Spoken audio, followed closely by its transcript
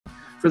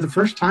for the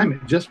first time,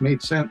 it just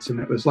made sense. And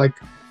it was like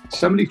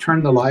somebody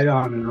turned the light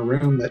on in a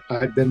room that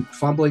I'd been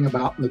fumbling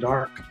about in the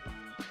dark,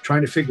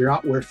 trying to figure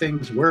out where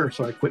things were.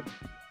 So I quit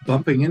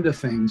bumping into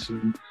things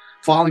and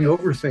falling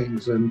over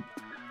things. And,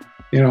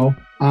 you know,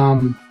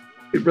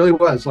 it really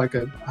was like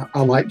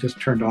a light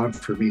just turned on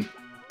for me.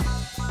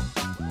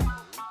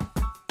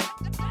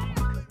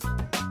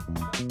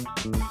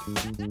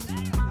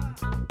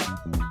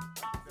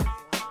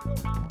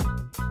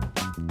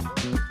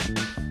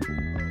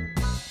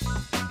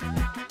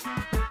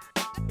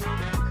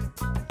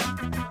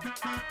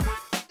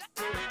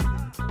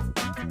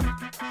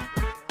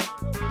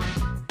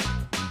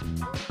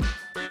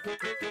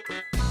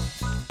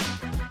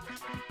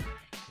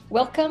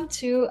 Welcome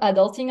to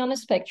Adulting on a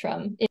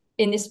Spectrum.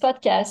 In this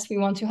podcast, we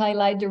want to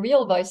highlight the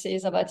real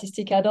voices of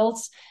autistic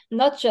adults,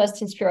 not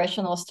just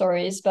inspirational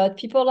stories, but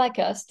people like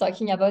us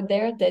talking about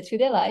their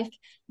day-to-day life.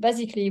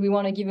 Basically, we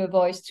want to give a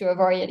voice to a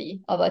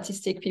variety of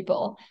autistic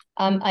people.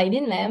 I'm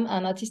Eileen,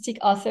 an autistic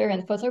author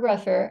and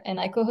photographer, and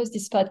I co-host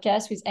this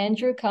podcast with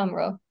Andrew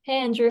Komarow. Hey,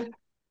 Andrew.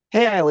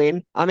 Hey,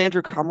 Eileen. I'm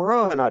Andrew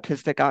Komarow, an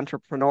autistic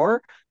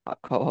entrepreneur,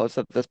 co-host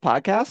of this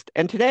podcast.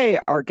 And today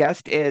our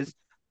guest is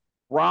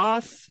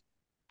Ross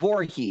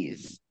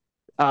Voorhees,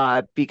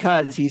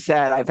 because he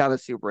said, I found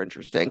this super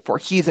interesting.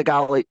 Voorhees, a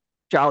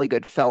jolly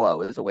good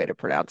fellow is a way to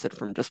pronounce it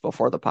from just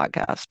before the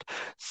podcast.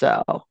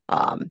 So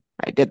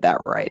I did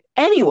that right.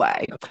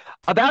 Anyway,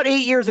 about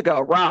 8 years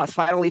ago, Ross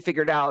finally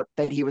figured out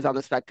that he was on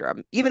the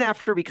spectrum. Even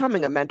after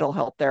becoming a mental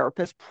health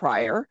therapist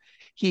prior,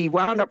 he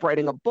wound up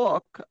writing a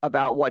book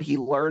about what he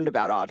learned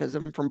about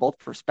autism from both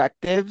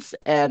perspectives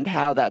and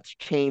how that's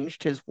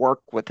changed his work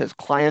with his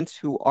clients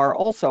who are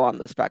also on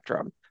the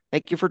spectrum.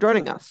 Thank you for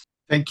joining us.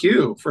 Thank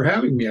you for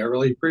having me. I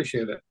really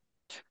appreciate it.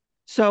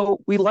 So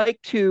we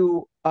like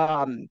to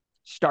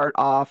start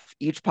off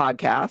each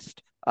podcast.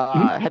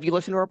 Have you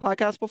listened to our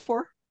podcast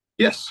before?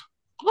 Yes.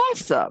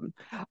 Awesome.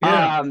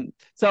 Yeah.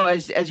 So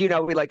as you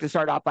know, we like to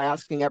start off by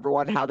asking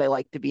everyone how they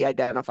like to be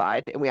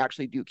identified, and we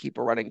actually do keep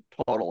a running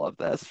total of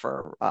this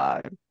for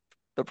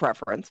the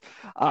preference,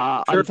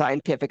 Sure.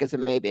 unscientific as it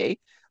may be.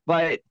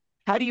 But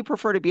how do you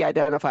prefer to be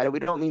identified? And we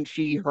don't mean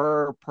she,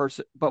 her,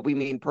 person, but we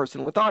mean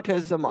person with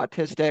autism,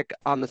 autistic,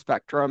 on the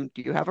spectrum.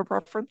 Do you have a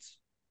preference?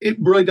 It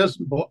really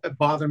doesn't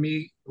bother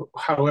me,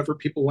 however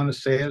people want to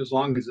say it, as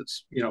long as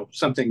it's,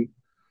 something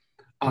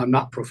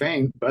not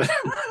profane, but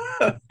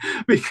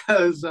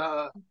because,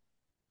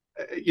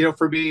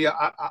 for me,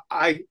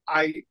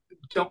 I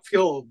don't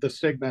feel the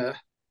stigma,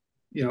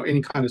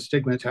 any kind of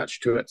stigma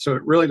attached to it. So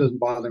it really doesn't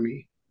bother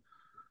me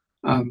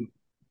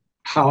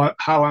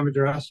how I'm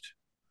addressed.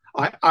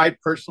 I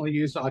personally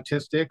use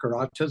autistic or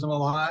autism a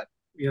lot,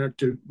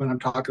 when I'm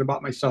talking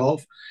about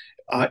myself,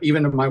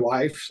 even to my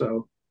wife.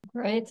 So.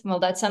 Right. Well,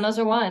 that's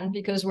another one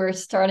because we're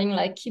starting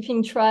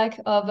keeping track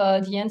of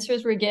the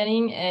answers we're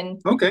getting.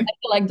 And okay. I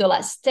feel like the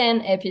last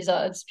 10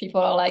 episodes,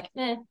 people are like,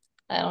 I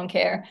don't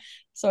care.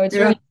 So it's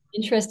really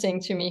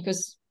interesting to me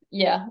because,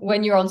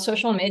 when you're on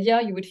social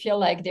media, you would feel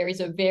like there is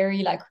a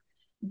very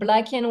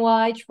black and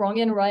white,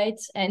 wrong and right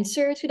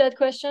answer to that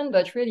question.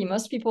 But really,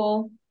 most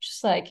people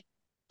just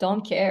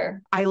don't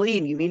care.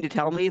 Eileen, you mean to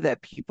tell me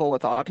that people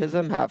with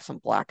autism have some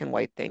black and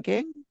white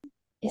thinking?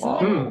 Isn't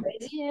that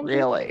crazy, Andrew?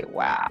 Really?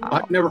 Wow.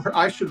 I've never heard.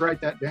 I should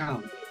write that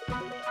down.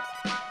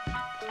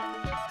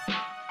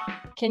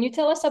 Can you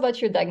tell us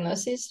about your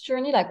diagnosis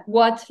journey?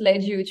 What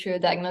led you to a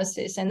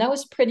diagnosis? And that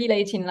was pretty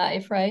late in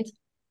life, right?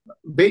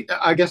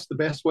 I guess the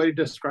best way to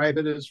describe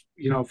it is,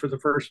 for the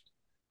first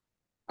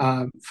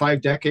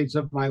 5 decades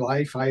of my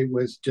life, I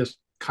was just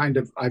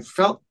I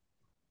felt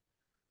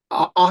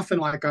often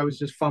like I was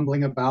just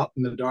fumbling about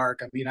in the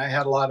dark. I mean, I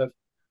had a lot of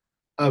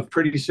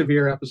pretty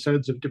severe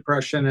episodes of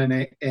depression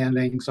and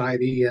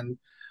anxiety and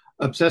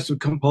obsessive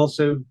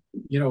compulsive,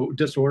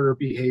 disorder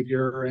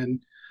behavior.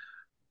 And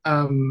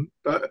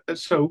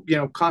so,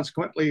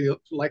 consequently,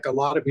 like a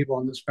lot of people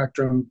on the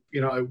spectrum,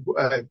 I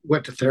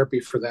went to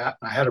therapy for that.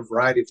 And I had a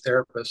variety of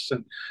therapists,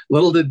 and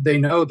little did they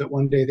know that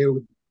one day they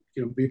would,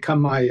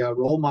 become my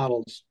role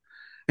models.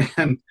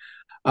 And,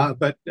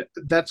 but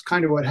that's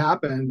kind of what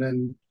happened.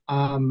 And,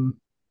 I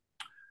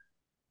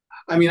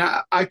mean,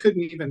 I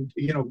couldn't even,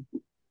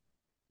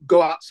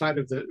 go outside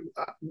of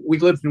we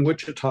lived in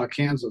Wichita,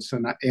 Kansas,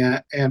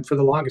 and for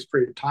the longest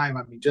period of time,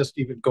 I mean, just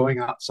even going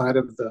outside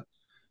of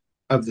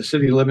the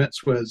city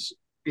limits was,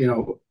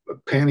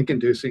 panic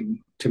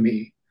inducing to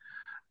me.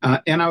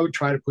 And I would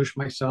try to push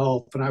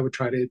myself, and I would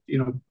try to,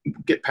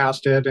 get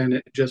past it, and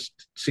it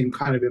just seemed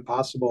kind of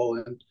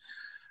impossible.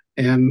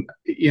 And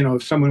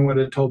if someone would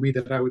have told me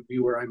that I would be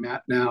where I'm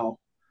at now,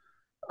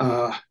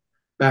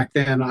 back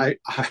then, I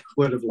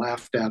would have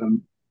laughed at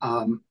them.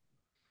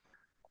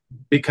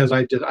 Because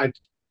I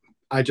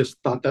just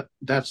thought that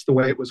that's the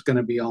way it was going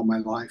to be all my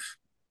life.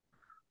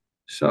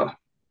 So,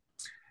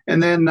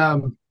 and then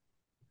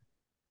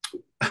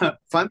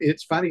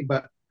it's funny,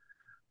 but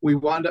we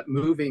wound up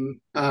moving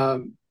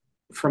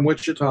from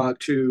Wichita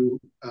to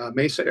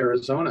Mesa,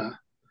 Arizona,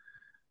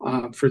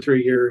 for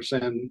 3 years,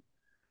 and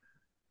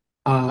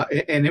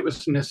it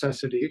was a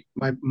necessity.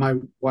 My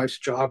wife's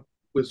job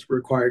was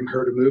requiring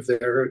her to move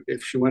there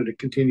if she wanted to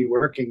continue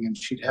working, and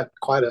she'd had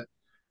quite a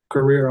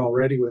career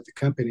already with the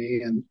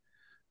company, and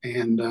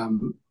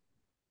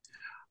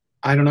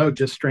I don't know,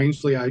 just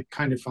strangely, I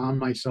kind of found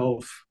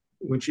myself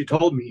when she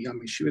told me. I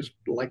mean, she was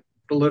like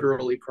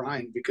literally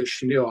crying because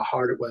she knew how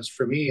hard it was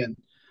for me, and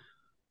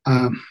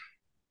um,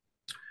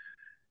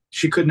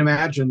 she couldn't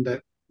imagine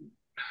that.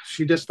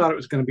 She just thought it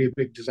was going to be a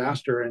big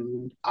disaster,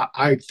 and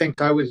I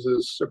think I was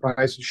as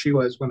surprised as she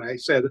was when I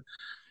said,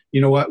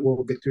 "You know what?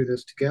 We'll get through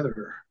this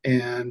together."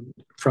 And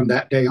from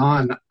that day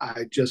on,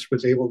 I just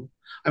was able.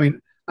 I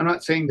mean, I'm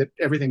not saying that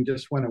everything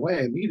just went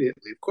away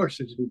immediately. Of course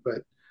it didn't,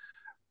 but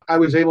I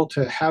was able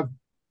to have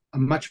a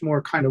much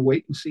more kind of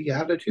wait and see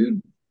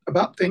attitude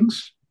about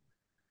things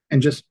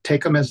and just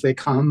take them as they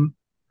come,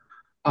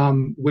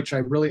 which I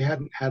really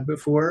hadn't had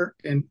before.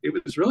 And it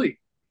was really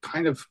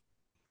kind of,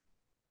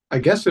 I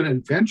guess, an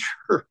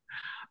adventure.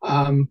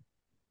 Um,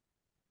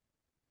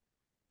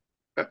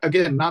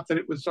 Again, not that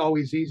it was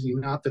always easy,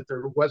 not that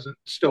there wasn't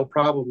still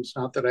problems,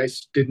 not that I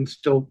didn't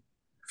still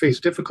face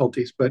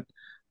difficulties, but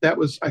that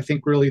was, I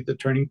think, really the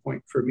turning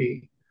point for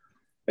me.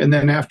 And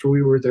then after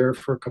we were there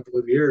for a couple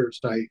of years,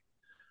 I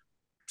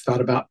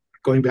thought about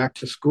going back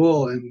to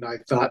school, and I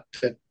thought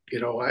that,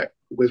 I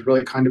was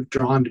really kind of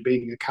drawn to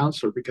being a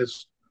counselor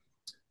because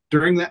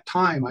during that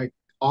time I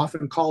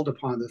often called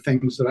upon the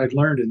things that I'd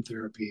learned in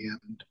therapy,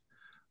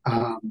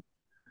 um,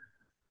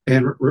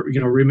 and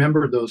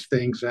remember those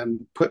things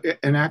and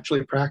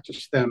actually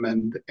practice them,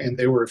 and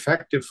they were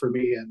effective for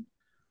me. And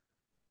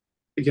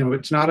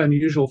it's not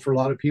unusual for a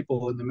lot of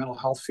people in the mental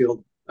health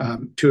field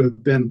to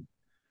have been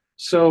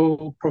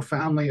so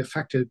profoundly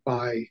affected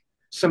by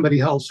somebody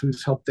else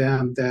who's helped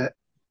them that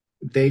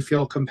they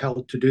feel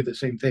compelled to do the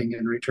same thing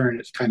in return.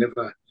 It's kind of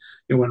a,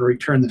 want to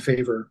return the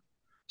favor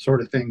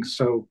sort of thing.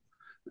 So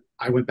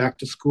I went back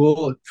to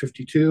school at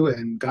 52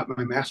 and got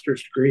my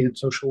master's degree in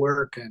social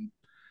work,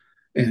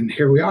 and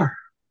here we are.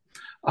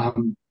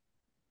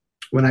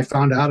 When I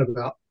found out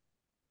about,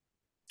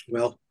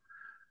 well,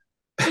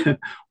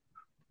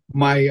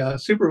 my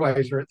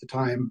supervisor at the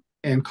time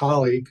and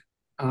colleague,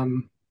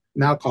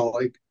 now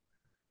colleague,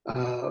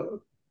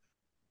 one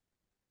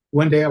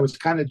day I was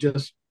kind of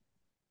just,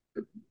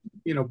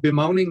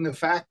 bemoaning the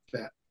fact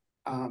that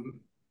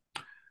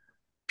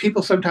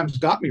people sometimes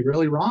got me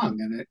really wrong,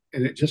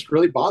 and it just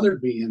really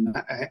bothered me, and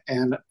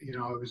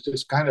it was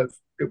just kind of,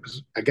 it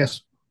was, I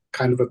guess,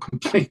 kind of a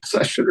complaint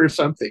session or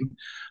something,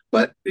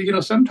 but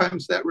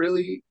sometimes that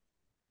really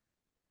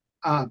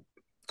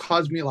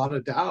caused me a lot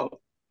of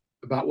doubt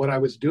about what I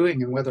was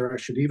doing and whether I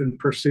should even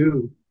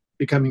pursue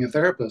becoming a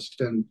therapist.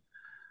 And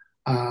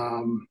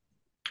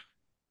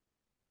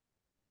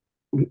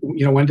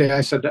one day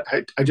I said,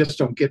 I just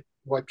don't get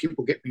why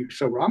people get me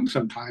so wrong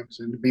sometimes,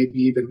 and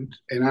maybe even,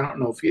 and I don't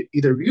know if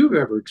either of you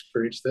have ever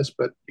experienced this,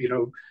 but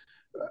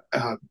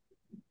uh,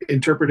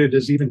 interpreted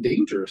as even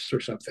dangerous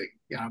or something,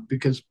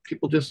 because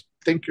people just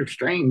think you're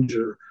strange,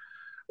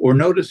 or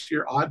notice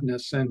your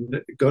oddness and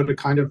go to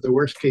kind of the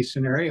worst case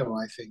scenario,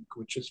 I think,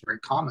 which is very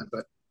common,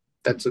 but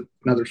that's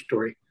another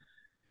story.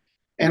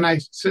 And I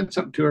said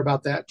something to her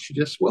about that. She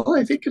just, well,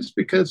 I think it's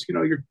because,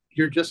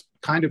 you're just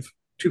kind of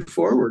too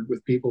forward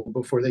with people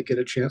before they get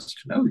a chance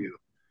to know you.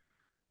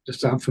 Does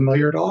that sound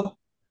familiar at all?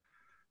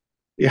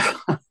 Yeah.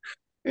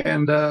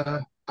 And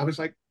I was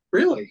like,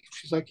 really?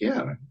 She's like,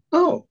 yeah.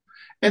 Oh,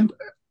 and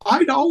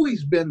I'd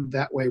always been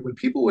that way. When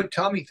people would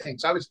tell me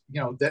things, I was,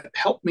 that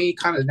helped me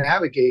kind of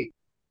navigate,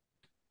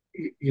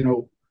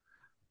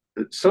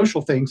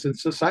 social things in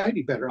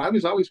society better. I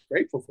was always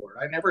grateful for it.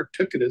 I never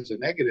took it as a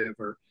negative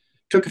or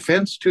took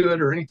offense to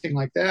it or anything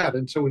like that.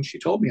 And so when she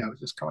told me, I was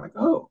just kind of like,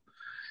 oh,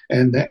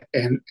 and that,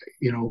 and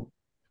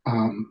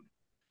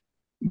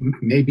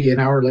maybe an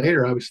hour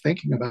later, I was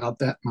thinking about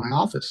that in my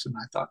office, and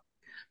I thought,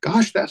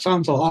 gosh, that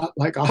sounds a lot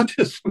like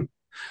autism,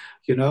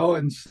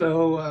 And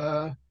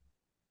so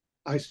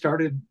I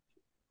started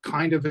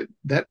kind of,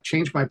 that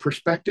changed my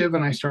perspective,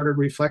 and I started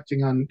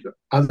reflecting on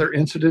other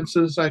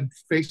incidences I'd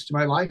faced in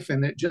my life,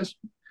 and it just,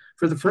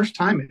 for the first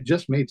time, it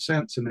just made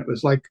sense. And it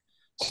was like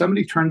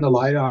somebody turned the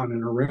light on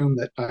in a room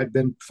that I'd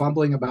been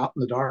fumbling about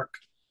in the dark,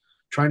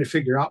 trying to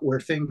figure out where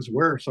things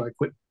were, so I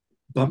quit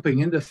bumping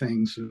into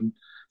things and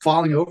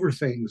falling over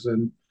things.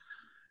 And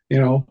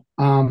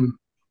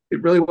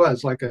it really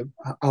was like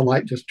a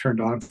light just turned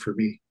on for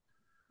me.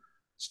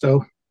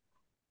 So,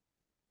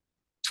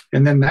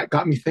 and then that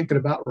got me thinking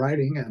about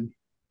writing,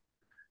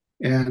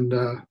 and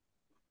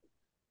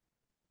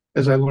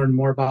as I learned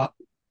more about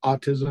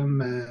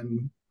autism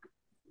and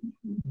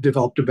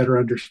developed a better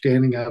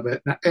understanding of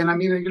it, and I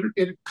mean,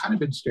 it kind of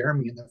been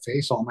staring me in the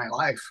face all my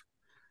life.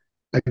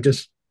 I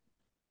just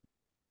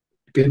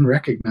didn't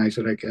recognize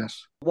it, I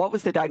guess. What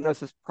was the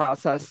diagnosis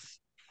process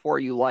for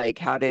you like?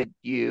 How did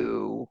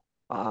you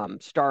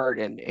start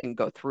and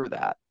go through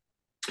that?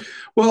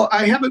 Well,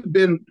 I haven't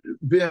been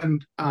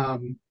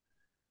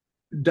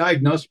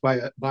diagnosed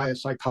by a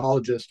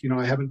psychologist.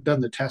 I haven't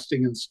done the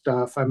testing and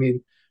stuff. I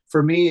mean,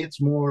 for me,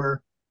 it's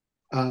more,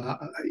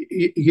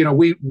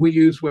 we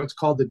use what's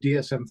called the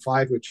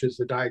DSM-5, which is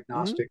the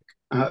diagnostic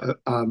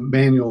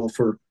manual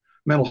for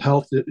mental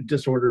health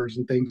disorders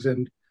and things.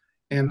 And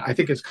I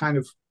think it's kind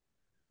of,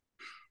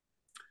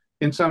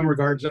 in some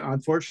regards,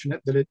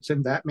 unfortunate that it's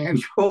in that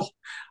manual.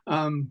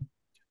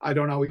 I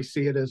don't always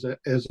see it as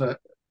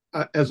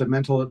a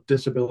mental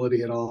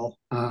disability at all.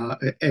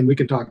 And we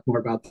can talk more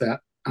about that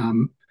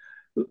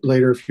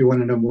later if you want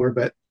to know more.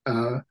 But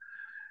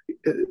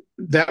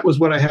that was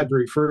what I had to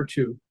refer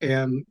to,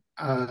 and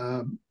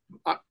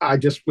I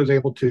just was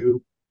able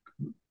to,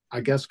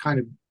 I guess, kind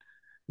of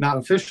not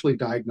officially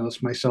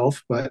diagnose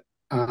myself, but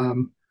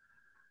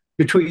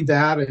between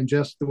that and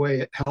just the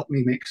way it helped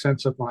me make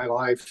sense of my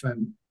life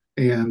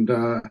and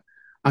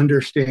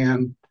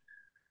understand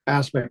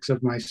aspects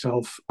of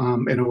myself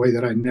in a way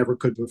that I never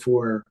could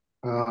before.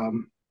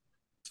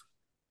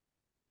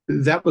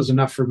 That was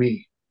enough for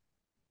me.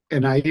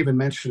 And I even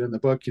mentioned in the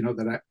book,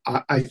 that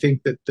I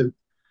think that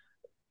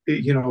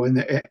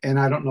and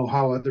I don't know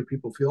how other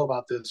people feel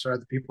about this or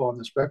other people on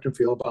the spectrum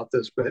feel about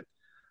this, but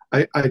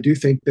I do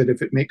think that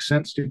if it makes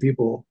sense to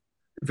people,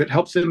 if it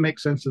helps them make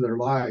sense of their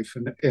life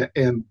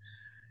and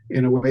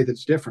in a way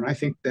that's different, I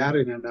think that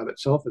in and of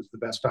itself is the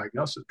best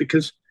diagnosis,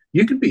 because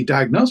you can be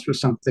diagnosed with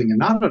something and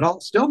not at all,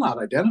 still not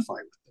identify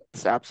with it.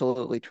 It's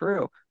absolutely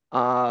true.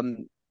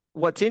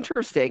 What's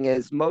interesting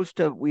is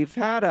we've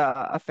had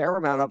a fair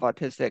amount of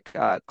autistic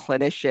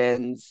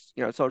clinicians,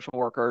 social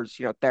workers,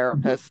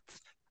 therapists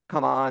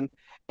come on,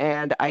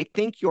 and I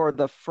think you're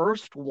the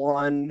first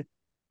one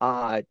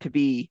to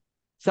be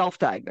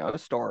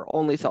self-diagnosed or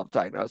only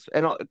self-diagnosed.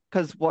 And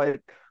because what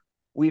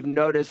we've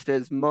noticed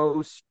is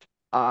most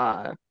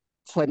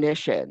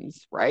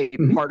clinicians, right,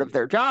 part of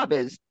their job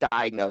is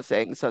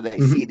diagnosing, so they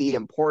see the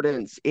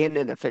importance in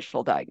an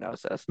official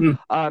diagnosis.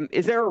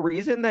 Is there a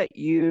reason that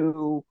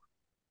you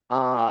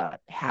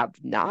have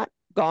not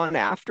gone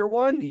after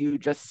one? You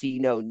just see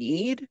no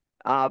need?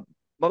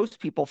 Most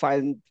people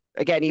find,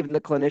 again, even the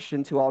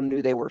clinicians who all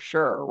knew they were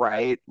sure,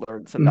 right,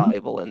 learned some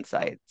valuable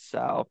insights.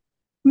 So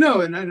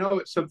no, and I know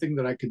it's something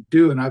that I could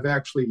do, and I've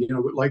actually,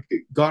 like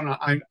gone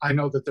on. I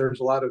know that there's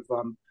a lot of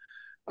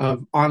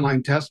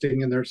online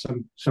testing, and there's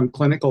some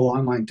clinical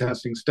online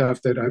testing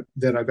stuff that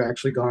I've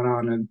actually gone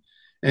on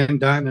and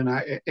done,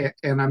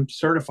 and I'm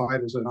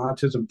certified as an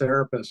autism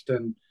therapist.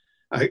 And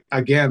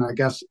I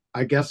guess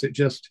it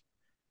just,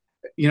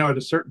 at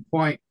a certain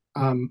point,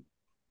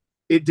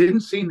 it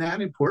didn't seem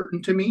that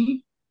important to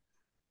me.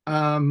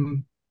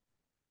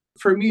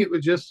 For me, it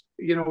was just,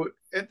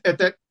 at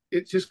that,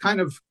 it's just kind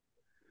of,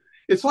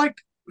 it's like,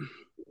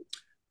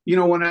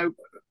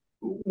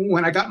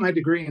 when I got my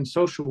degree in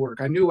social work,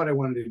 I knew what I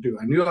wanted to do.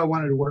 I knew I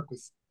wanted to work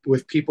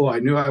with people. I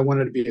knew I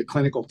wanted to be a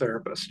clinical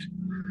therapist.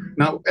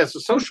 Now, as a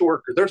social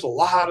worker, there's a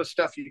lot of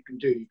stuff you can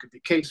do. You could be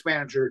case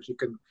managers.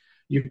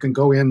 You can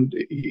go in.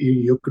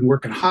 You can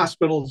work in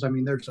hospitals. I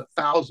mean, there's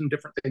 1,000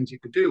 different things you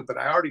could do. But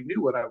I already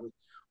knew what I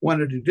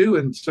wanted to do,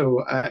 and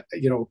so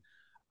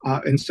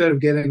instead of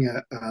getting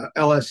a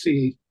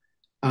LSC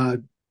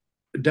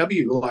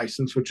W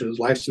license, which is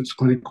licensed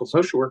clinical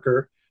social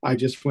worker, I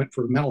just went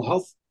for mental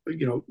health.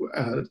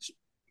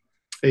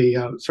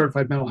 A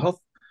certified mental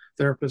health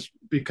therapist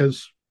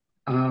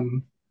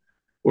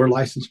or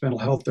licensed mental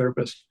health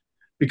therapist,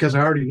 because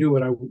I already knew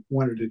what I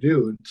wanted to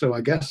do. And so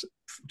I guess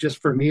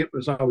just for me, it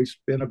was always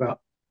been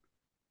about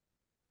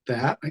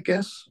that, I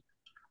guess.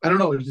 I don't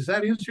know. Does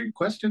that answer your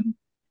question?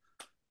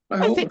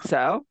 I think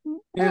so.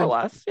 More or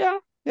less. Yeah.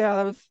 Yeah.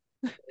 That was.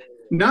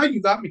 Now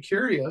you got me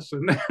curious,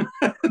 and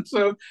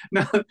so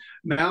now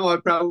I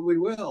probably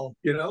will,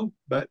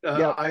 But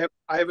I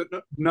haven't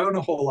known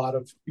a whole lot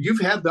of.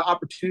 You've had the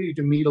opportunity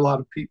to meet a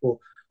lot of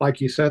people, like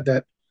you said,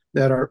 that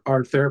are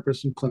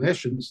therapists and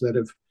clinicians that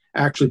have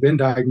actually been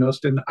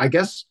diagnosed, and I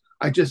guess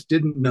I just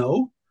didn't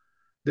know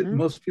that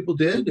most people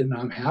did, and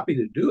I'm happy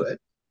to do it.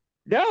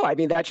 No, I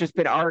mean, that's just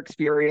been our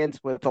experience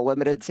with a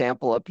limited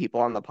sample of people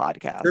on the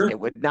podcast. Sure. It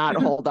would not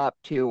hold up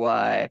to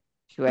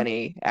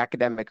any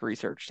academic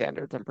research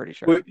standards, I'm pretty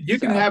sure. Well, you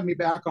can have me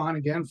back on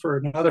again for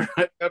another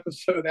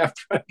episode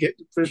after I get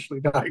officially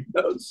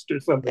diagnosed or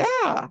something.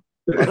 Yeah,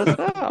 let us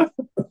know.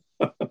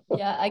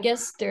 Yeah, I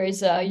guess there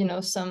is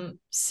some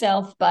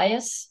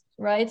self-bias,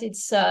 right?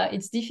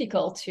 It's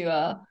difficult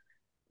to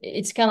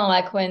it's kind of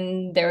like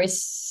when there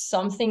is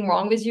something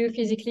wrong with you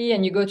physically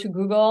and you go to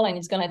Google and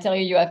it's going to tell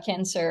you have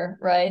cancer,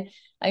 right?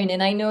 I mean,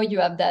 and I know you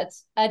have that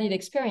added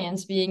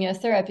experience being a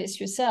therapist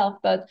yourself,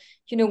 but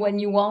when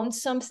you want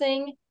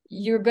something,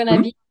 you're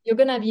gonna be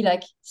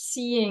like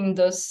seeing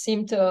those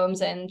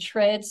symptoms and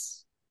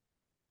traits,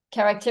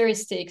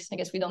 characteristics, I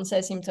guess we don't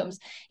say symptoms,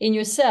 in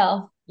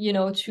yourself,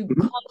 to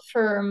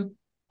confirm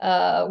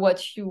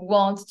what you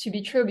want to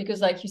be true, because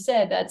like you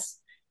said,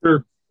 that's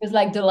it's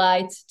like the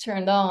light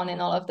turned on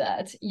and all of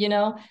that,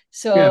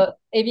 so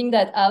having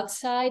that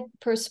outside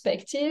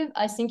perspective,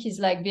 I think, is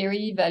like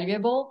very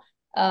valuable.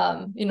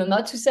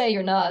 Not to say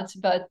you're not,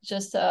 but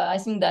just I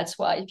think that's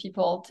why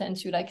people tend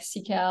to like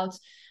seek out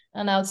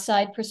an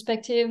outside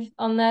perspective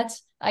on that.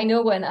 I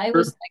know when I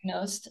was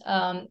diagnosed,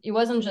 it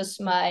wasn't just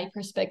my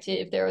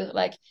perspective. There was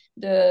like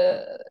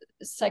the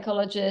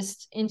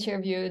psychologist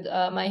interviewed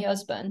my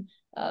husband,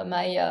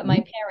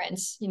 my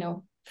parents,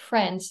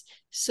 friends,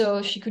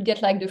 so she could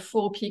get like the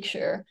full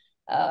picture.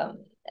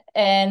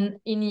 And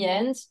in the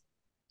end,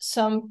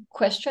 some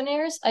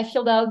questionnaires I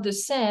filled out the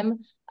same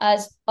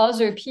as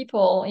other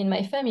people in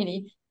my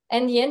family,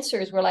 and the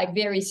answers were like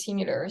very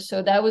similar.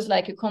 So that was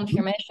like a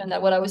confirmation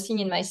that what I was seeing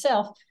in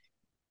myself,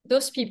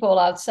 those people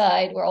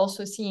outside were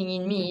also seeing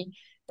in me,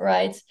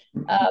 right?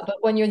 But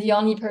when you're the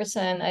only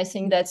person, I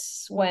think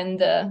that's when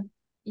the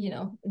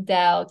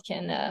doubt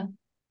can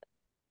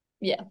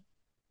yeah.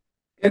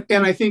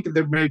 And I think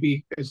there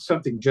maybe is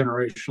something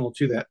generational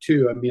to that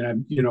too. I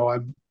mean,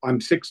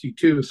 I'm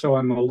 62, so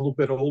I'm a little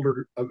bit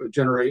older of a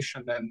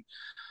generation, and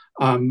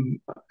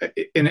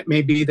it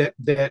may be that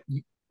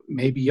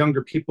maybe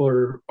younger people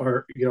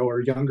or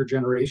younger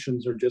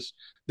generations are just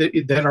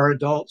that our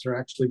adults are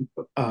actually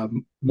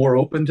more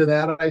open to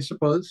that, I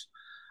suppose.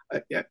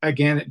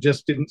 Again, it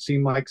just didn't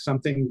seem like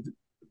something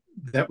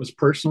that was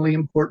personally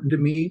important to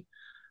me.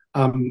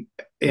 And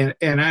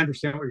I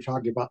understand what you're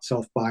talking about,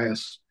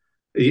 self-bias.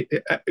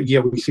 Yeah,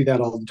 we see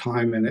that all the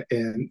time, and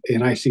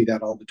I see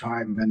that all the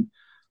time. And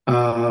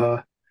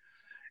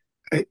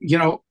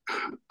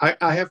I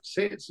have to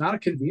say it's not a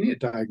convenient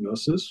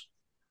diagnosis.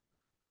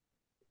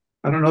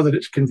 I don't know that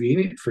it's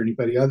convenient for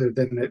anybody other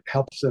than it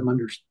helps them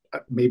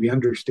maybe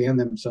understand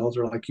themselves,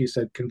 or like you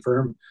said,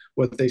 confirm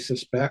what they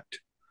suspect.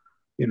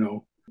 I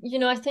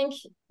think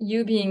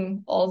you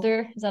being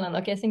older, is that an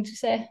okay thing to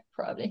say?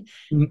 Probably.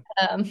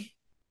 Mm-hmm.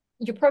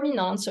 You're probably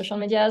not on social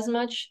media as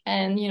much,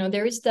 and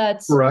there is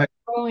that right.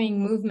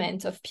 growing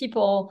movement of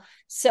people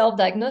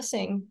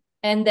self-diagnosing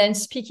and then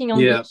speaking on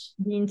yes.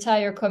 the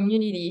entire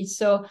community.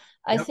 So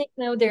I think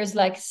now there's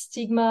like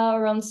stigma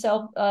around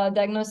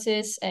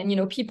self-diagnosis,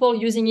 and people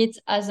using it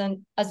as a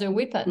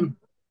weapon.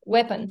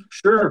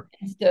 Sure.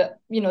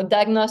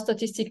 Diagnosed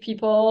autistic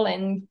people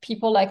and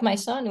people like my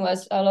son who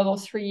has a level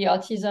 3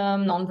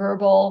 autism,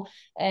 nonverbal,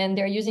 and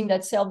they're using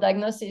that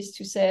self-diagnosis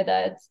to say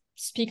that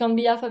speak on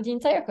behalf of the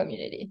entire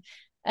community.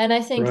 And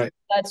I think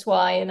that's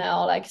why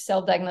now like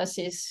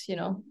self-diagnosis,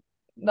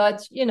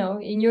 but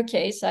in your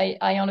case, I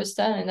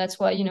understand, and that's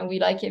why we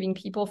like having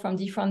people from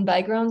different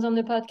backgrounds on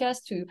the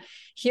podcast to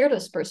hear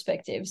those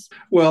perspectives.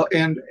 Well,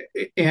 and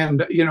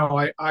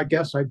I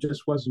guess I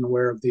just wasn't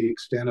aware of the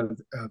extent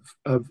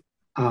of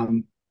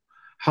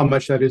how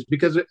much that is,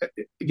 because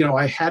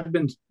I had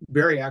been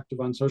very active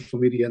on social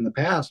media in the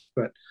past,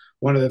 but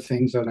one of the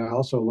things that I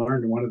also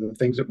learned, and one of the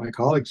things that my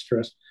colleagues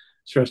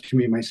stressed to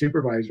me, my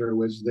supervisor,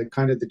 was the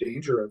kind of the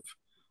danger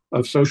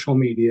of social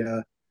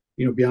media,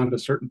 beyond a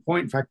certain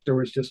point. In fact, there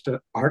was just an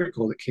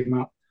article that came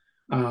out,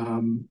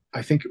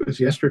 I think it was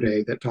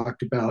yesterday, that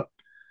talked about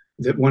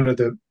that one of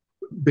the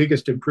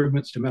biggest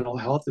improvements to mental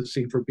health is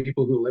seen for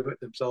people who limit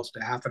themselves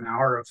to half an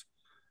hour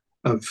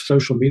of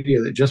social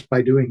media, that just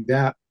by doing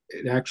that,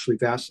 it actually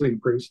vastly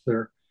improves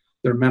their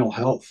mental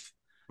health.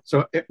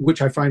 So,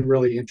 which I find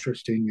really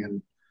interesting.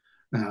 And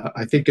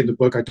I think in the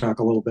book, I talk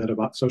a little bit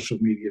about social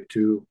media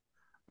too.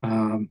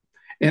 And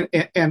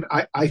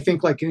I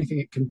think, like anything,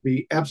 it can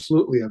be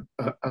absolutely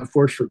a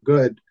force for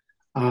good.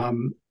 But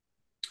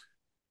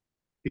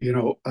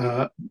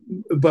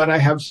I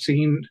have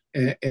seen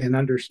and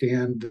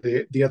understand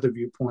the other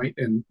viewpoint,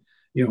 and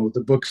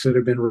the books that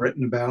have been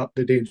written about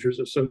the dangers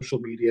of social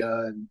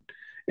media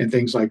and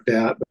things like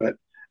that. But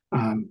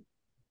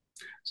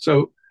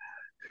so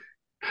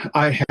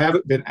I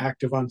haven't been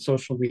active on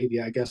social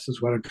media, I guess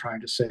is what I'm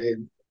trying to say,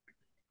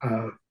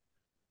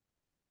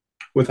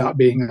 without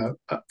being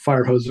a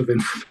fire hose of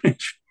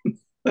information.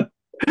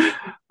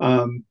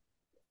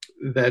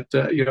 That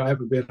I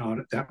haven't been on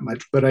it that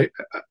much, but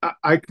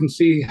I can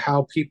see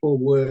how people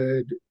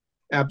would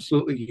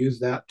absolutely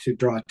use that to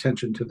draw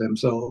attention to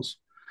themselves,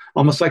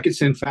 almost like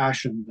it's in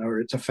fashion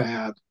or it's a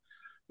fad,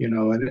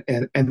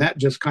 and that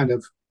just kind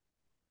of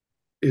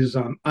is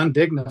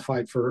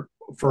undignified for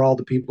all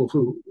the people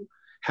who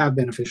have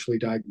been officially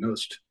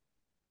diagnosed.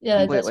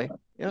 Yeah, completely.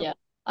 Yeah.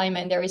 I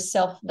mean, there is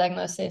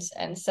self-diagnosis,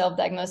 and it's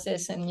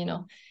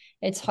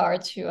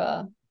hard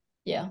to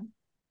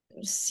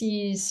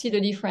see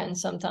the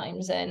difference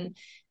sometimes. And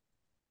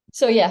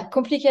so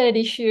complicated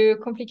issue,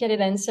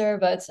 complicated answer,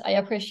 but I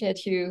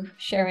appreciate you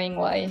sharing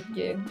why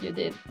you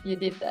did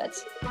that.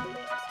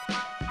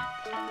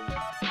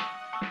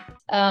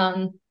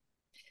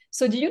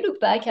 So do you look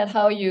back at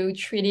how you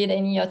treated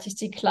any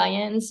autistic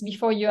clients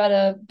before you had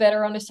a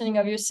better understanding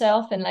of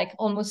yourself, and like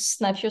almost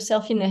snap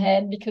yourself in the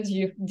head because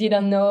you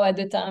didn't know at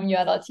the time you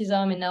had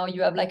autism, and now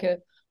you have like a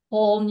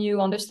whole new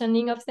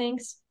understanding of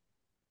things?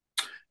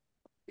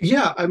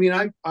 Yeah, I mean,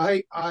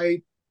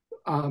 I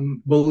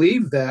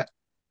believe that.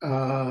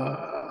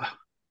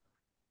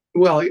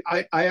 Well,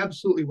 I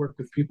absolutely work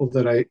with people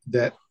that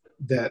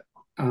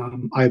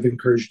I've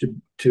encouraged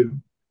to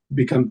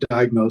become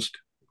diagnosed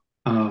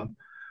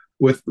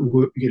with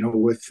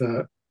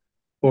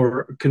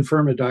or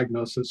confirm a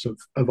diagnosis of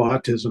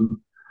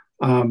autism.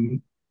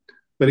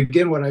 But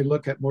again, what I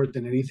look at more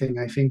than anything,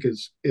 I think,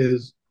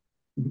 is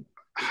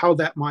how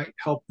that might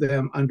help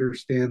them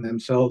understand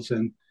themselves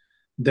and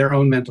their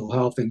own mental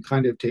health and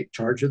kind of take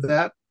charge of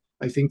that.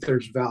 I think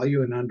there's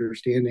value in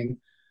understanding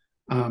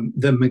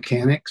the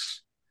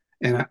mechanics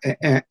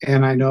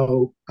And I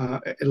know,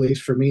 at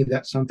least for me,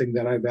 that's something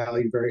that I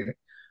value very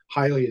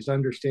highly, is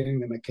understanding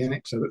the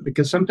mechanics of it,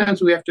 because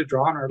sometimes we have to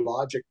draw on our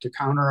logic to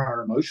counter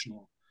our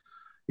emotional,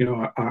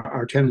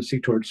 our tendency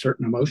towards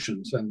certain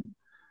emotions.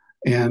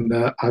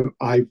 And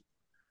I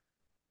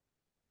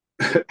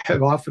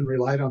have often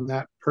relied on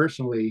that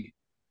personally,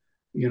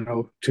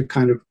 to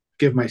kind of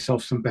give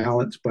myself some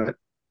balance. But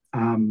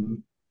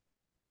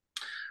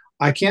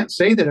I can't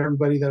say that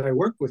everybody that I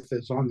work with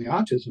is on the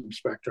autism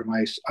spectrum.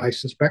 I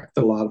suspect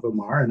a lot of them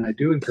are, and I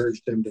do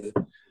encourage them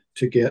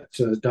to get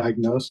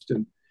diagnosed.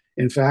 And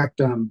in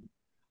fact, a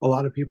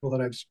lot of people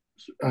that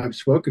I've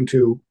spoken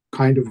to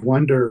kind of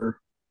wonder,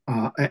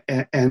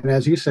 and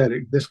as you said,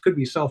 this could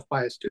be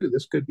self-biased too.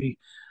 This could be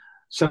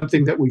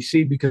something that we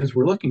see because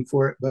we're looking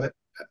for it. But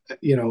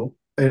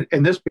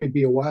and this may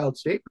be a wild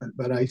statement,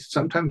 but I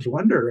sometimes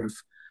wonder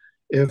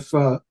if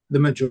the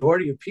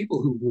majority of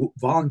people who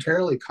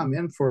voluntarily come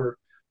in for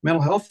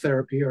mental health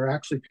therapy are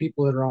actually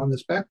people that are on the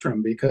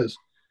spectrum, because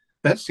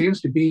that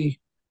seems to be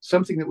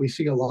something that we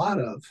see a lot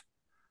of.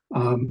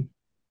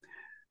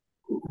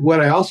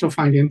 What I also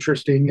find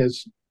interesting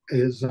is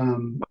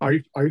are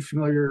you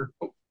familiar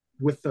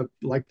with the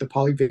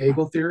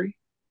polyvagal theory?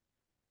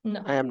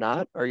 No. I am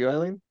not. Are you,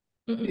 Eileen?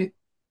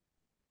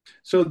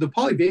 So the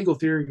polyvagal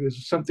theory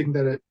is something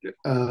that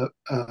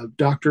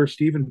Dr.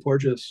 Stephen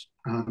Porges,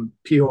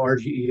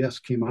 Porges,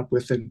 came up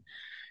with,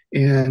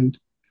 and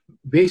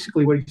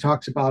basically what he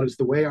talks about is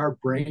the way our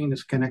brain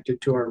is connected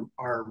to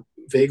our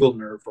vagal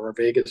nerve, or our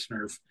vagus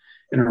nerve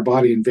in our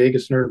body. And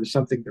vagus nerve is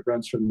something that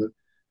runs from the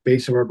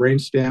base of our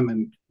brainstem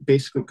and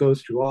basically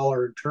goes through all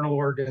our internal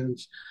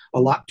organs, a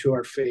lot to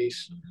our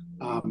face.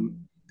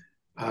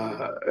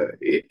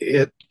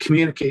 It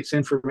communicates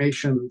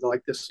information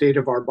like the state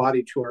of our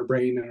body to our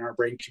brain, and our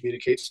brain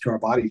communicates to our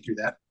body through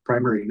that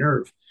primary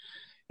nerve.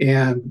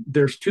 And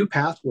there's two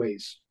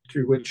pathways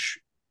through which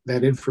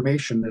that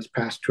information is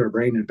passed to our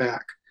brain and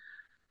back.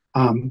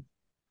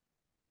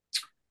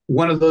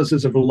 One of those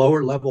is a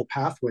lower level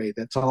pathway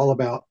that's all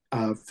about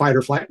fight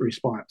or flight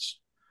response.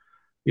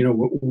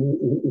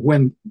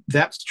 When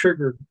that's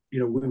triggered,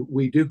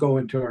 we do go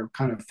into our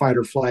kind of fight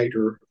or flight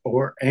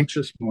or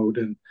anxious mode.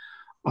 And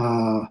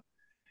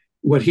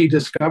what he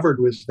discovered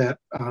was that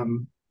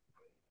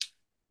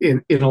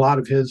in a lot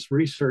of his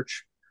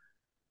research,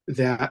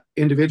 that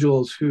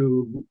individuals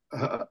who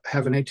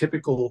have an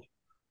atypical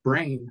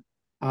brain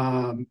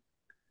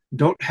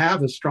don't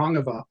have as strong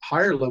of a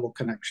higher level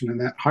connection. And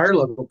that higher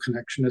level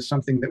connection is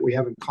something that we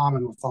have in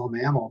common with all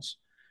mammals.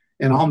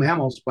 And all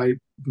mammals, by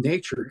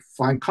nature,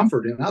 find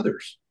comfort in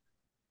others.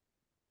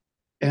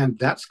 And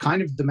that's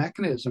kind of the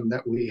mechanism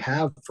that we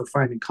have for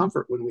finding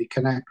comfort when we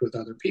connect with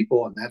other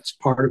people. And that's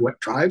part of what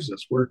drives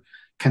us. We're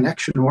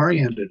connection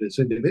oriented as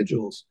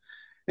individuals.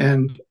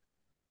 And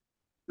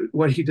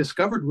what he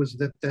discovered was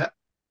that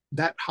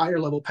higher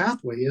level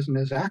pathway isn't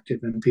as active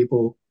in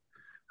people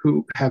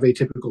who have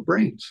atypical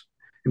brains.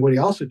 And what he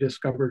also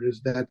discovered is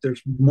that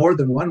there's more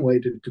than one way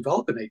to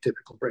develop an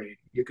atypical brain.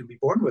 You can be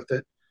born with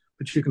it,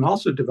 but you can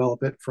also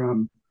develop it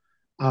from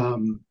a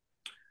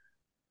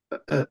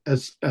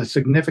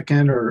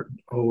significant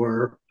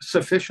or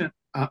sufficient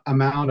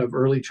amount of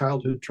early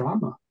childhood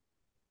trauma.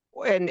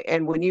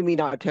 And when you mean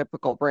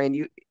atypical brain,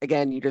 you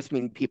just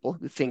mean people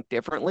who think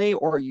differently,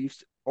 or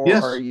Yes.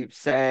 are you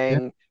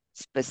saying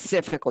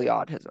specifically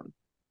autism?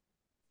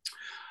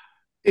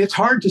 It's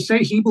hard to say.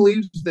 He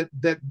believes that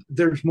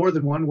there's more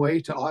than one way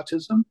to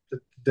autism,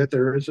 that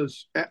there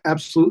is an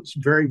absolute,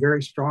 very,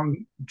 very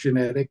strong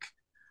genetic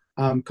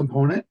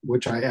component,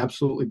 which I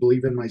absolutely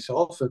believe in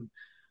myself.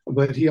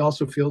 But he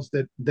also feels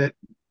that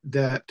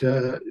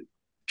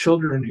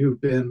children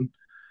who've been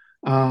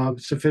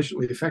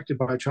sufficiently affected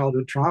by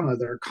childhood trauma,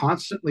 they're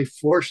constantly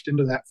forced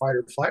into that fight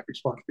or flight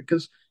response,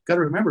 because got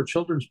to remember,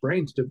 children's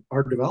brains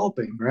are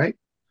developing, right?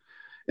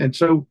 And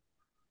so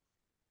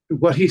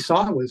what he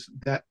saw was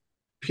that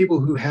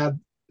people who had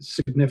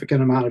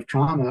significant amount of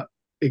trauma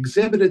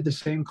exhibited the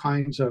same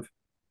kinds of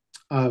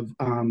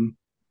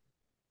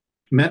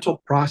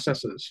mental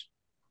processes.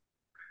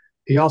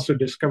 He also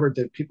discovered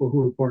that people who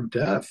were born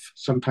deaf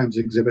sometimes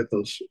exhibit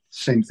those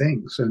same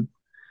things. And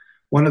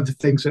one of the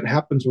things that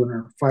happens when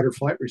our fight or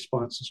flight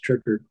response is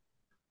triggered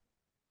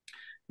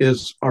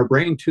is our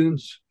brain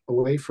tunes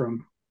away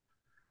from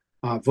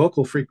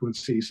vocal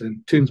frequencies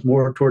and tunes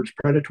more towards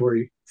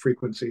predatory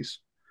frequencies,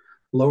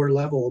 lower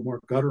level,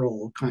 more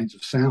guttural kinds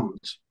of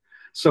sounds.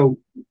 So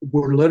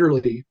we're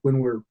literally, when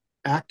we're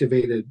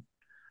activated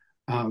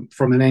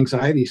from an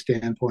anxiety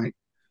standpoint,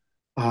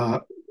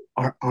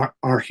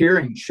 our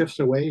hearing shifts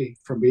away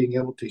from being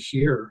able to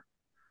hear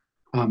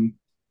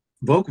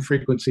vocal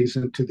frequencies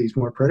into these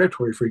more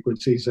predatory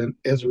frequencies. And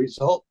as a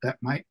result, that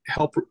might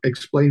help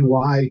explain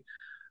why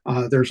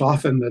there's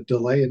often a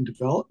delay in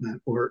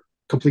development or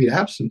complete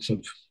absence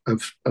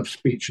of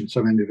speech in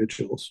some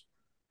individuals.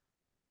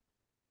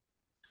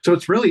 So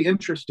it's really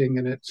interesting,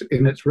 and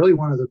it's really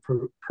one of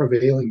the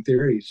prevailing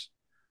theories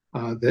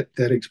that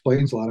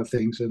explains a lot of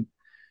things. And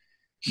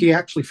he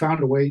actually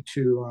found a way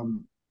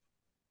to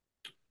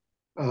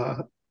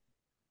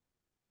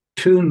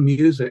tune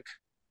music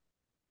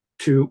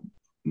to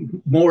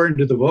more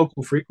into the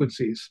vocal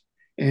frequencies.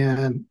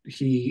 And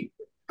he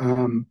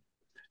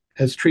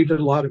has treated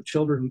a lot of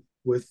children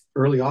with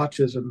early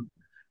autism,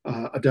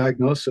 a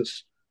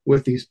diagnosis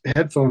with these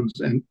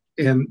headphones, and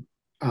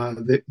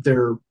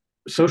their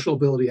social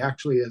ability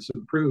actually has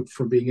improved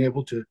from being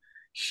able to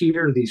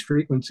hear these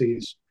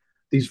frequencies,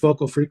 these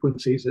vocal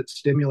frequencies. It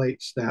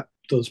stimulates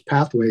those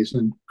pathways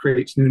and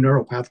creates new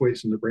neural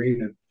pathways in the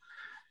brain,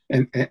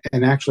 and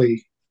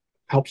actually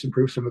helps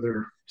improve some of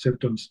their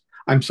symptoms.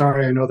 I'm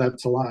sorry, I know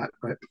that's a lot,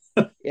 but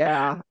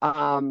Yeah.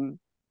 And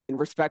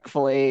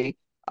respectfully,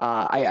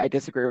 I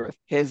disagree with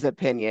his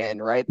opinion,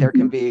 right? There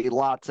can be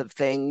lots of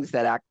things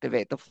that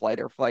activate the flight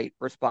or fight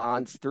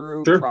response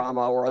through sure.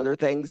 trauma or other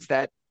things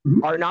that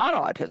are not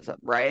autism,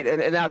 right?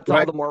 And that's all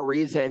Right. the more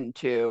reason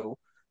to,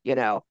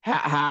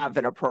 have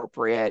an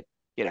appropriate,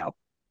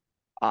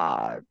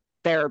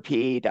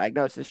 therapy,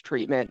 diagnosis,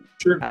 treatment,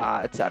 Sure.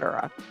 et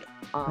cetera.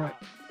 Right.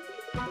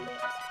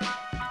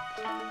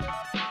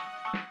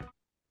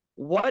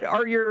 What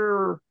are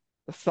your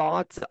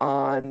thoughts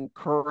on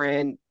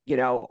current,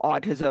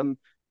 autism,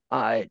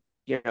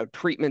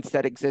 treatments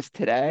that exist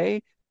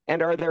today?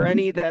 And are there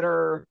any that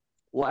are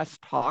less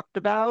talked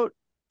about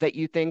that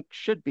you think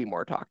should be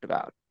more talked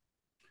about?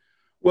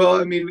 Well,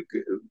 I mean,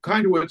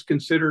 kind of what's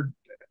considered,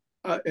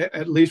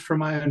 at least from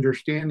my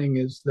understanding,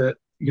 is that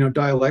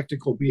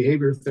dialectical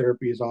behavior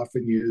therapy is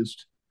often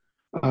used,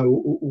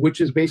 which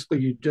is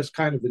basically you just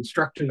kind of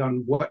instructed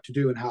on what to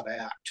do and how to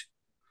act.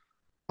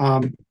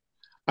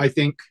 I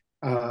think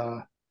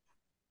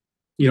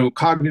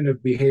cognitive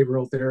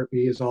behavioral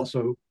therapy is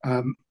also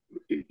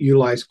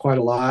utilized quite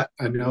a lot.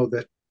 I know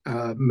that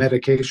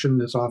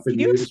medication is often used.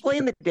 Can you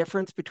explain the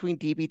difference between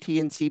DBT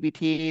and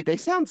CBT? They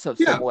sound so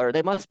similar.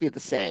 They must be the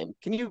same.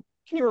 Can you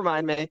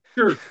remind me?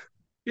 Sure.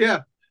 Yeah.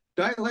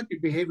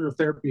 Dialectic behavioral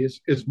therapy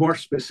is more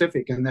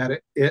specific in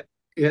that it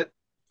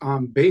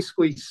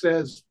basically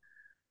says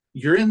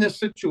you're in this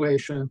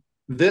situation,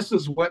 this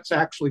is what's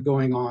actually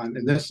going on,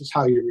 and this is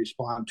how you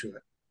respond to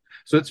it.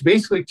 So it's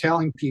basically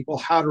telling people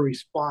how to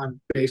respond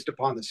based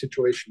upon the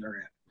situation they're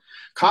in.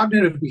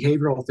 Cognitive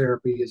behavioral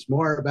therapy is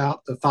more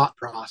about the thought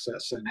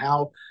process and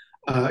how,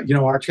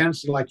 our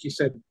tendency, like you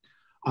said,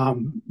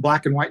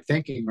 black and white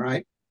thinking,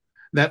 right?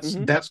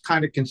 That's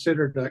kind of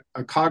considered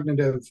a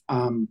cognitive,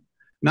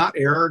 not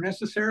error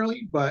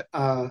necessarily, but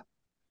not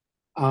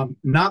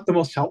the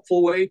most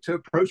helpful way to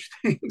approach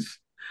things.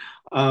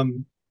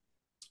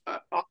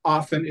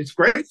 Often it's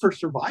great for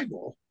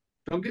survival.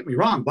 Don't get me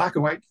wrong. Black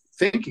and white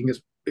thinking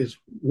is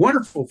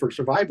wonderful for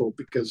survival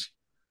because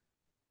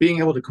being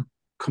able to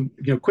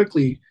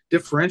quickly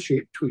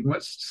differentiate between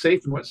what's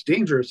safe and what's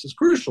dangerous is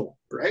crucial,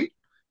 right?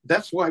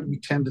 That's why we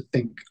tend to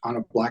think on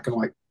a black and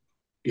white,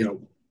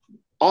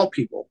 all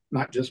people,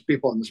 not just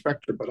people on the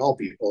spectrum, but all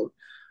people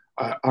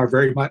are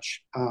very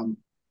much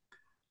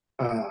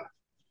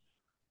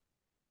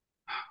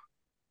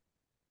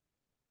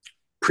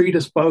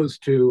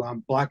predisposed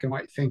to black and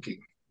white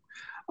thinking.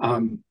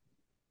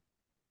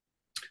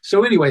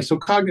 So anyway, so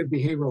cognitive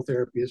behavioral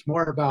therapy is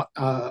more about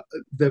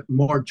the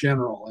more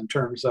general in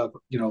terms of,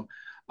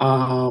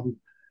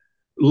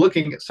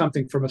 looking at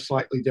something from a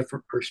slightly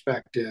different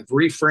perspective,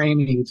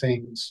 reframing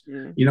things.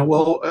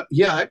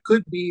 It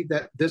could be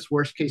that this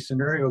worst case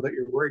scenario that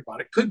you're worried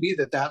about, it could be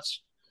that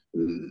that's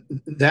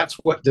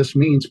what this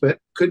means, but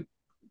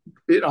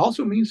it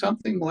also means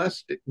something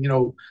less,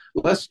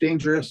 less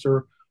dangerous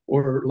or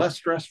less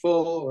stressful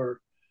or,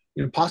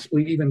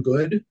 possibly even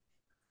good,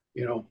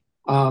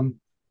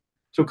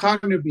 So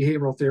cognitive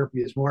behavioral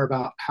therapy is more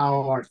about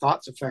how our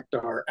thoughts affect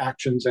our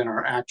actions and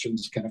our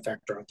actions can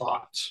affect our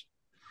thoughts.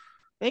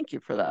 Thank you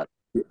for that.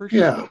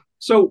 Appreciate it.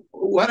 So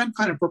what I'm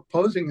kind of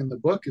proposing in the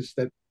book is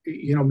that,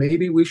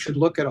 maybe we should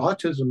look at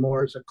autism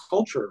more as a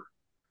culture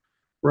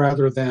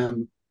rather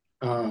than,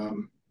 a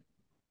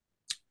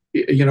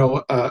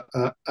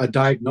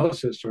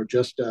diagnosis or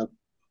just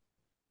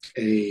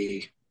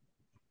a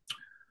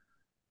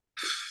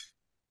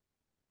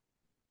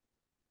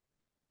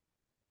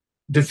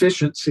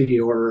deficiency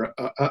or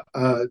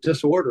a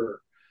disorder,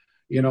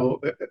 and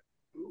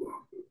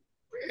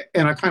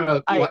I kind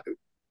of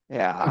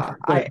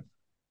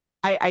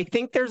I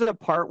think there's a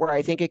part where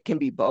I think it can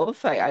be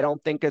both. I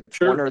don't think it's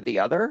one or the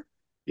other.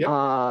 Yep.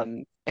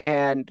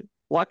 And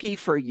lucky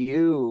for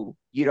you,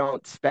 you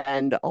don't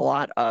spend a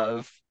lot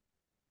of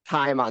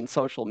time on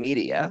social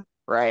media,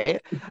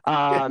 right?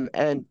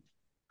 And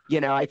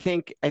I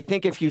think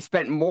if you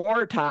spent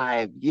more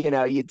time,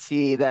 you'd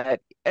see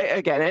that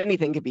again,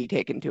 anything can be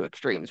taken to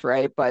extremes,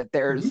 right? But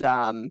there's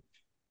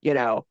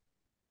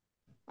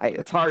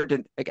it's hard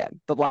to,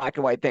 again, the black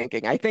and white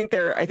thinking. I think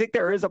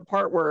there is a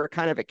part where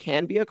kind of it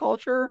can be a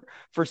culture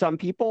for some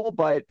people,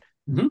 but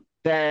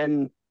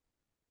then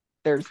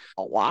there's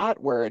a lot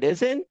where it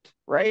isn't,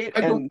 right?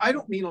 I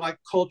don't mean like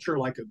culture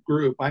like a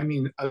group. I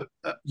mean,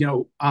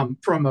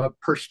 from a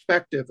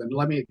perspective, and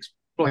let me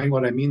explain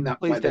what I mean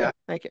by that.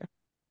 Thank you.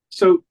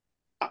 So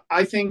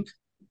I think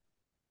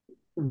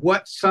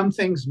what some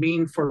things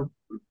mean for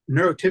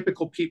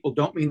neurotypical people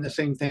don't mean the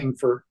same thing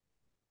for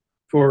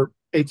for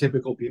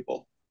atypical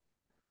people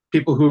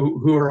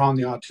who are on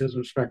the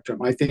autism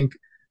spectrum. I think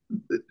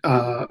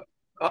a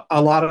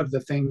lot of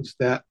the things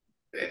that,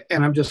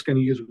 and I'm just going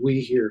to use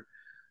we here,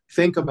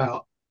 think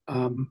about,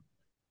 and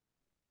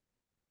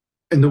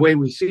the way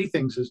we see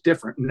things is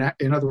different.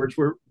 In other words,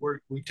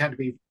 we tend to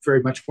be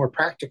very much more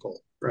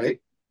practical, right?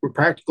 We're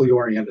practically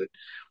oriented.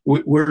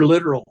 We're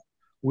literal.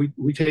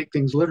 We take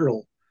things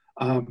literal.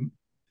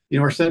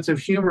 Our sense of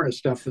humor and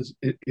stuff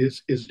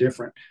is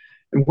different.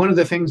 And one of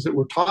the things that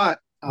we're taught,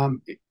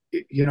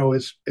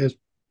 is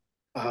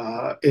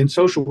in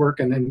social work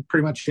and in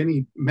pretty much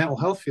any mental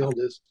health field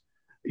is,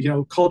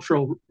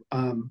 cultural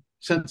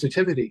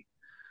sensitivity.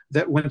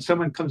 That when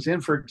someone comes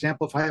in, for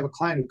example, if I have a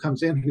client who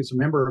comes in who's a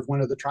member of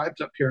one of the tribes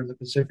up here in the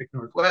Pacific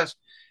Northwest,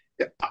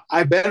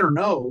 I better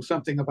know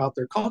something about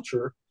their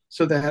culture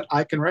so that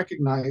I can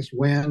recognize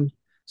when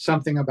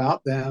something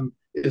about them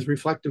is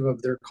reflective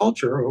of their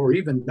culture, or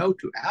even know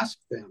to ask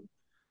them,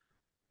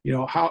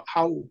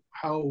 how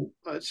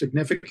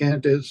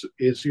significant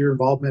is your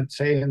involvement,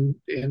 say,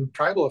 in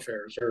tribal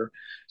affairs or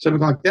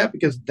something like that,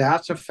 because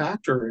that's a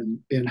factor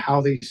in how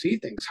they see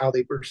things, how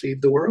they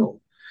perceive the world.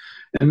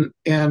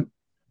 And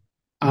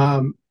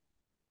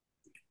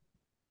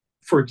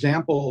for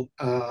example,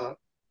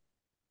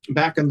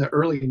 back in the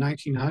early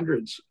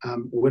 1900s,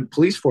 when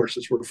police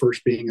forces were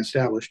first being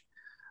established,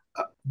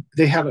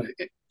 they had a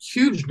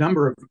huge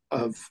number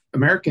of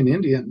American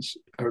Indians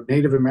or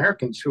Native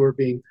Americans who were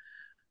being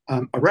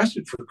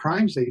arrested for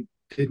crimes they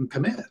didn't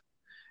commit.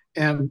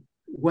 And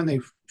when they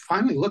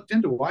finally looked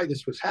into why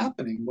this was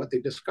happening, what they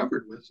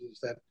discovered is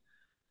that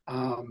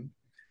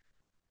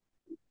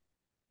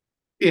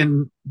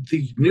in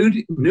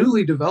the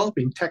newly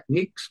developing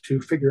techniques to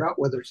figure out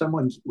whether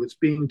someone was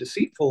being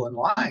deceitful and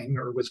lying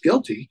or was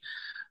guilty,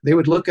 they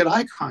would look at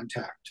eye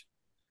contact.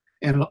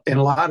 And a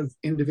lot of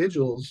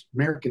individuals,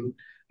 American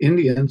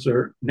Indians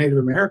or Native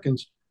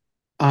Americans,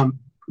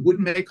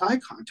 wouldn't make eye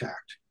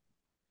contact.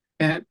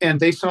 And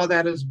they saw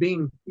that as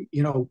being,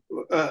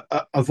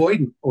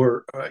 avoidant,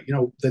 or,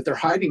 that they're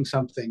hiding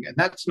something. And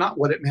that's not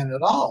what it meant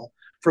at all.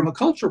 From a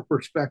cultural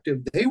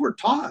perspective, they were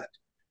taught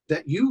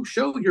that you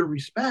show your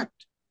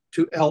respect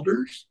to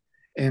elders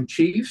and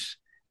chiefs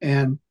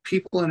and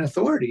people in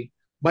authority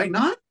by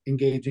not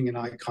engaging in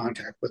eye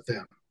contact with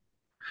them.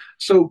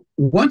 So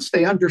once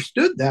they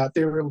understood that,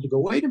 they were able to go,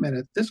 wait a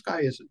minute, this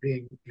guy isn't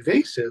being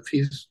evasive.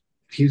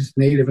 He's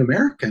Native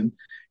American,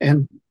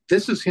 and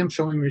this is him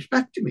showing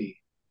respect to me.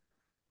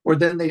 Or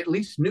then they at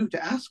least knew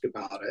to ask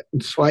about it.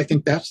 And so I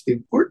think that's the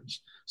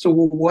importance. So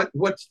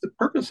what's the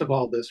purpose of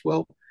all this?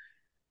 Well,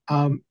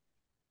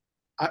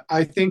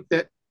 I think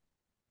that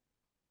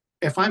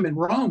if I'm in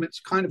Rome, it's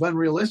kind of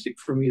unrealistic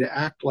for me to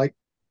act like,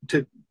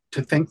 to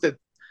think that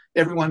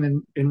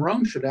everyone in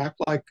Rome should act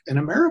like an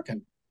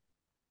American.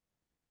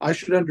 I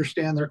should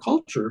understand their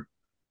culture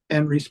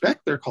and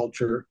respect their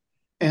culture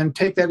and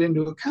take that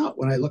into account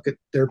when I look at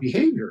their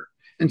behavior.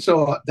 And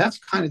so that's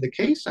kind of the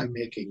case I'm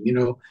making,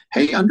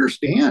 hey,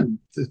 understand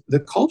the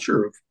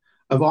culture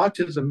of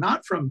autism,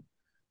 not from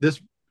this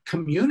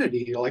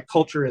community, like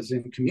culture as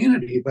in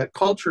community, but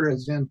culture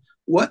as in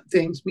what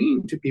things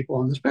mean to people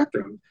on the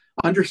spectrum.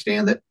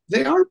 Understand that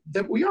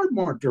we are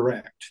more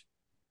direct,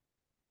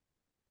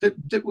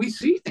 that we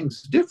see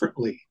things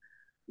differently,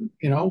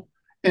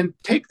 and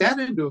take that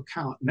into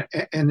account.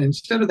 And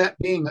instead of that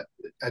being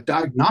a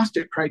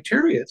diagnostic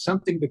criteria, it's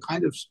something to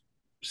kind of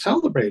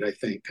celebrate, I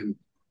think. And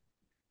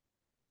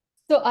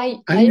so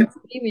I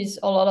agree with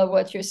a lot of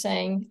what you're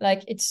saying.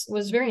 Like, it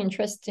was very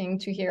interesting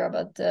to hear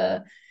about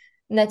the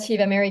Native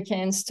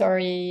American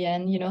story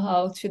and,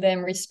 how to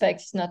them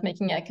respect is not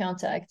making eye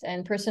contact.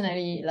 And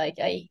personally, like,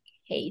 I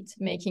hate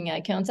making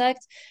eye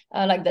contact.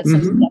 Like, that's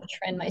something I've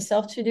trained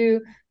myself to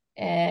do.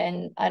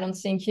 And I don't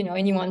think,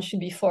 anyone should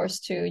be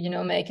forced to,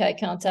 make eye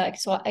contact.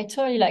 So I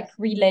totally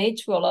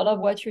relate to a lot of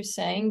what you're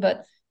saying,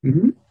 but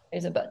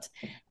there's a but.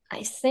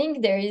 I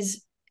think there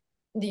is,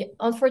 the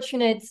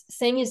unfortunate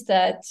thing is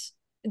that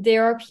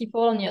there are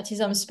people on the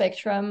autism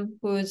spectrum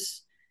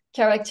whose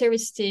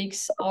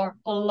characteristics are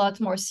a lot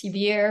more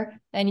severe,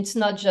 and it's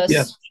not just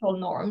social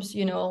norms,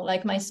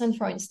 like my son,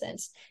 for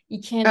instance.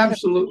 He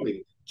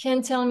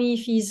can't tell me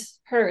if he's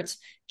hurt,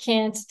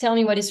 can't tell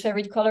me what his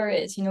favorite color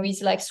is.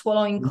 He's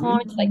swallowing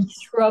coins, like he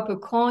threw up a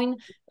coin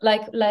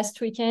like last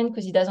weekend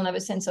because he doesn't have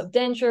a sense of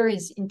danger,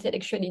 he's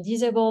intellectually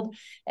disabled.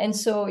 And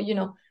so,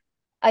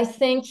 I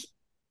think,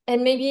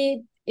 and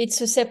maybe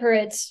it's a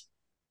separate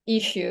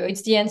issue,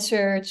 it's the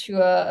answer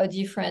to a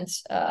different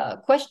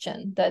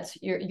question that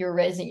you're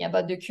raising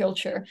about the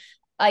culture.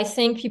 I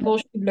think people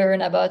should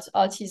learn about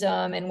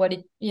autism and what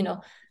it,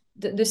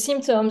 the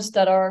symptoms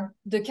that are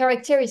the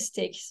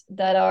characteristics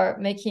that are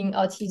making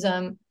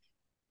autism.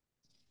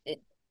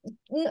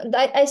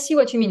 I see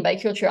what you mean by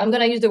culture. I'm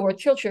going to use the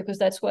word culture because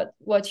that's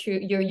what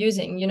you're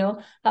using,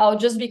 how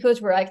just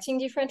because we're acting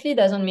differently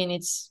doesn't mean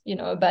it's,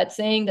 a bad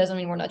thing, doesn't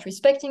mean we're not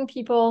respecting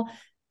people.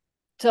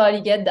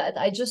 Totally get that.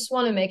 I just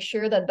want to make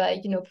sure that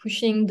by,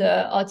 pushing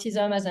the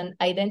autism as an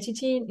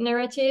identity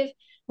narrative,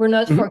 we're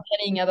not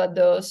forgetting about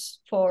those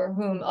for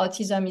whom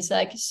autism is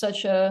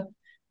such a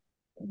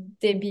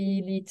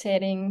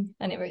debilitating,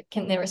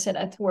 can never say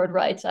that word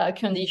right,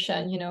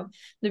 condition,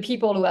 the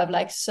people who have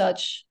like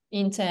such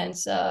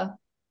intense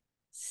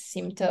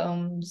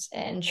symptoms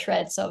and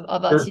threats of Sure.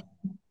 autism.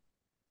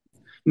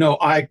 No,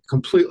 I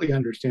completely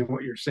understand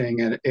what you're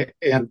saying,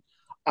 and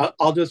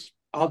I'll just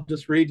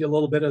read you a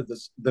little bit of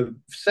the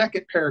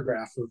second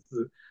paragraph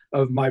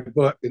of my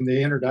book in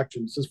the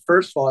introduction. It says,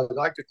 first of all, I'd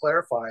like to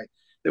clarify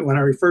that when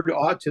I refer to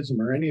autism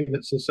or any of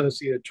its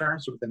associated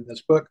terms within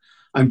this book,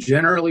 I'm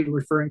generally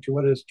referring to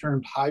what is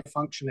termed high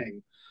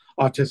functioning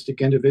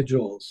autistic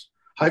individuals.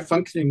 High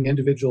functioning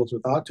individuals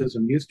with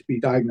autism used to be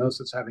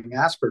diagnosed as having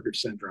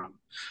Asperger's syndrome.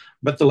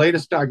 But the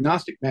latest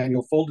diagnostic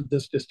manual folded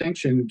this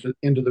distinction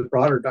into the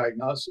broader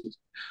diagnosis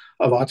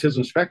of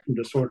autism spectrum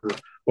disorder,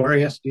 or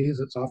ASD as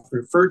it's often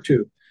referred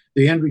to.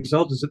 The end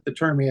result is that the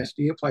term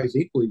ASD applies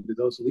equally to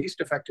those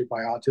least affected by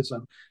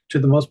autism to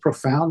the most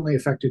profoundly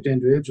affected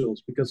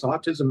individuals, because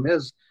autism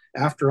is,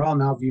 after all,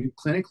 now viewed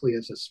clinically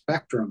as a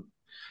spectrum.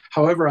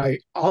 However, I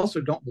also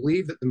don't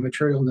believe that the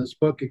material in this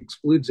book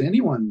excludes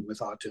anyone with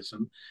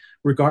autism,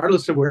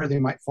 regardless of where they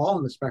might fall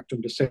in the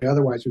spectrum. To say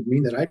otherwise would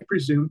mean that I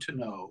presume to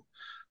know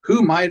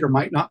who might or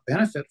might not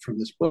benefit from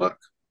this book.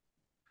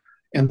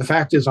 And the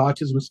fact is,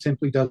 autism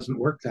simply doesn't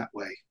work that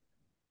way.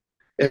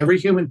 Every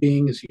human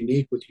being is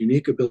unique with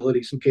unique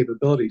abilities and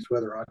capabilities,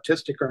 whether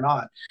autistic or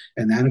not,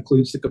 and that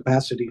includes the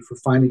capacity for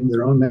finding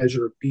their own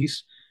measure of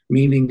peace,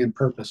 meaning, and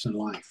purpose in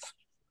life.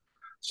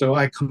 So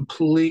I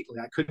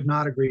could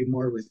not agree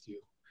more with you.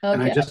 Okay.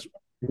 And I just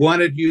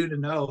wanted you to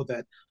know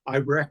that I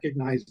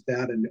recognize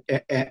that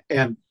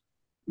and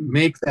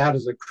make that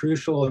as a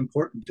crucial,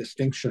 important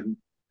distinction.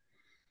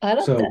 I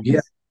love that. Yeah.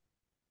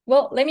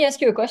 Well, let me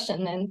ask you a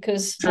question then,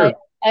 because sure.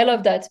 I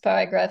love that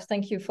paragraph.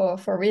 Thank you for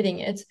reading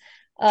it.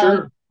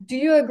 Sure. Do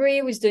you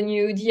agree with the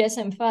new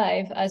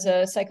DSM-5 as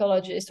a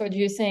psychologist, or do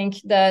you think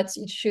that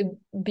it should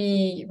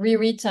be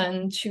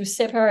rewritten to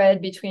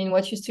separate between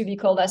what used to be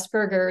called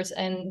Asperger's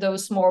and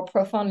those more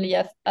profoundly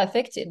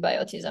affected by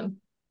autism?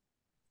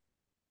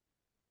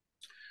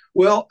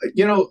 Well,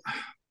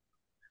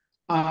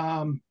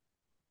 I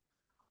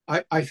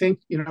think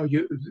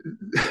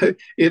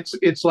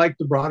it's like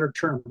the broader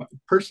term.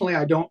 Personally,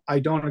 I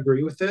don't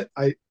agree with it.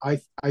 I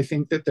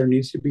think that there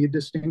needs to be a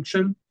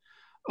distinction.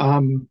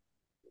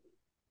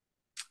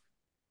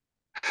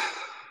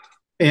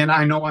 And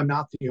I know I'm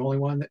not the only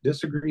one that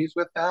disagrees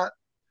with that.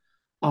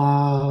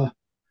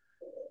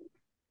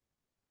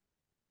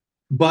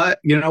 But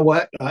you know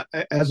what?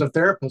 As a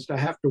therapist, I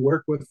have to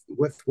work with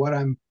what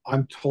I'm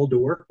told to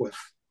work with.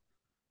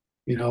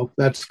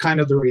 That's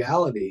kind of the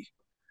reality.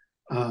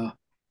 I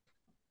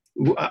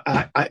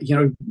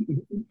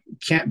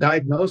can't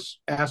diagnose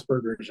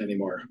Asperger's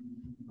anymore.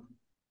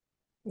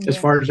 Yeah. As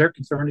far as they're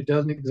concerned, it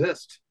doesn't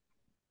exist.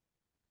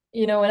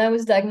 When I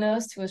was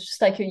diagnosed, it was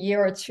just like a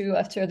year or two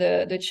after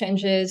the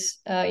changes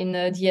in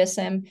the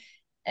DSM.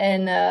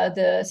 And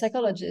the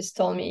psychologist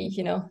told me,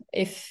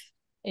 if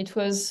it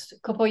was a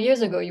couple of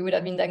years ago, you would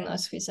have been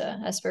diagnosed with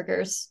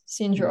Asperger's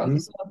syndrome. Mm-hmm.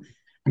 So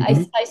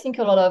mm-hmm. I think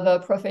a lot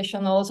of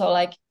professionals are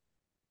like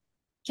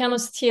kind of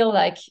still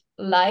like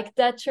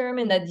that term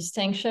and that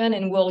distinction,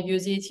 and will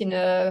use it in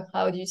a,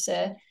 how do you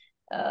say,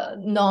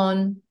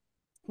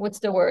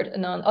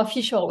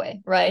 non-official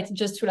way, right?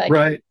 Just to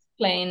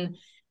explain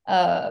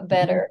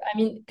better. I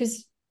mean,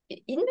 because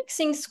it makes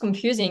things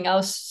confusing how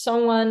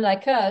someone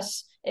like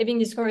us having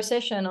this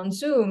conversation on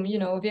Zoom,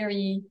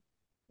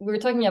 we're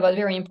talking about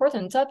very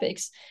important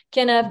topics,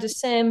 can have the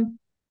same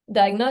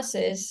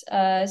diagnosis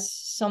as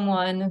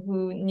someone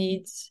who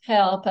needs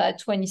help at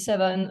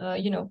 27,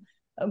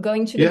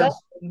 going to the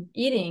bathroom,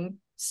 eating,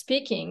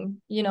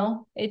 speaking,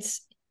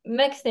 it's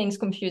makes things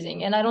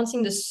confusing. And I don't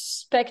think the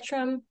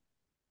spectrum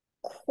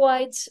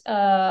quite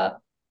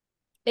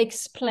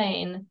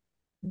explain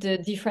the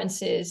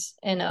differences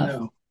enough.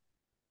 No.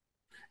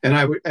 And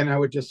I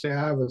would just say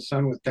I have a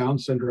son with Down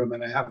syndrome,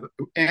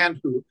 and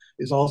who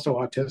is also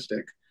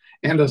autistic,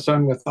 and a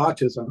son with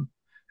autism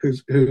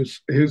who's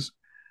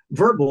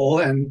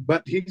verbal,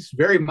 but he's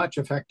very much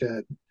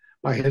affected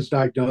by his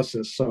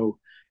diagnosis. So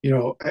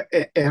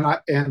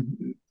I've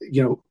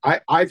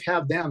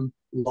had them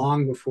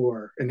long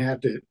before, and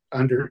had to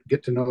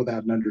get to know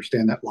that and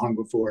understand that long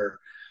before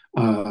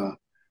I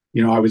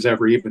was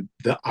ever even,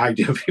 the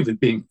idea of even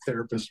being a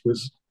therapist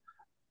was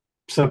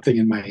something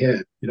in my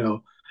head,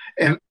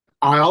 And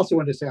I also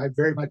want to say I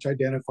very much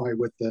identify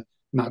with the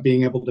not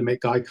being able to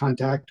make eye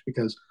contact,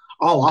 because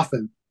I'll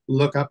often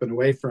look up and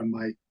away from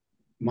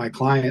my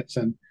clients,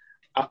 and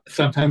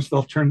sometimes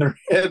they'll turn their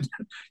head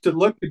to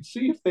look and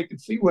see if they can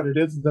see what it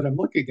is that I'm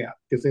looking at,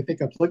 because they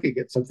think I'm looking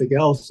at something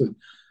else. And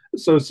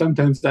so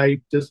sometimes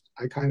I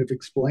kind of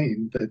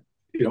explain that,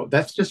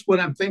 that's just what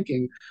I'm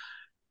thinking,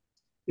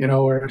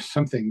 or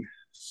something.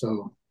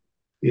 So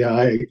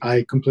yeah,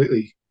 I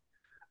completely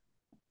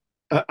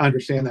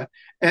understand that.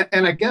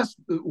 And I guess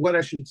what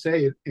I should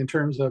say in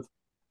terms of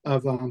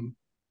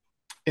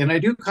and I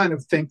do kind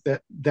of think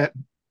that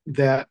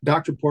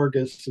Dr.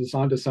 Porges is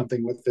onto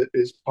something with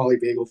his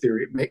polyvagal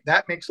theory.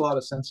 That makes a lot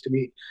of sense to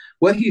me.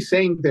 What he's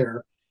saying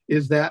there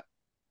is that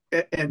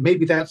and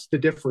maybe that's the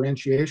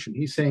differentiation.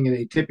 He's saying an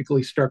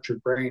atypically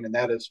structured brain, and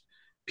that is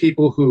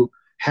people who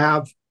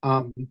have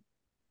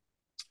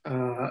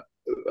a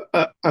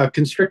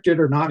constricted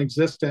or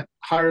non-existent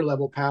higher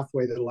level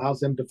pathway that allows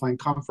them to find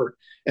comfort,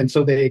 and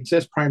so they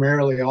exist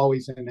primarily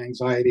always in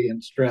anxiety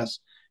and stress,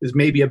 is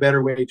maybe a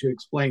better way to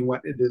explain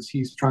what it is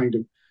he's trying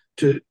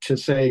to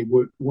say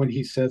when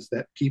he says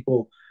that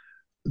people,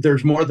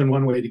 there's more than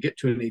one way to get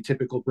to an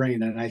atypical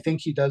brain. And I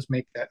think he does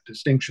make that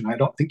distinction. I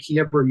don't think he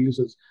ever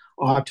uses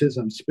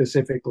autism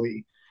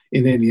specifically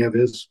in any of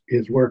his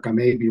work. I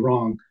may be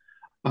wrong.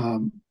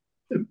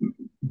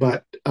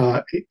 But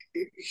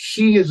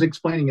he is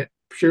explaining it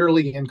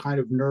purely in kind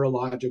of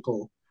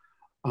neurological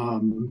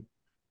or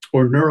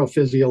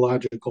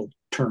neurophysiological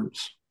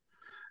terms.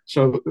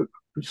 So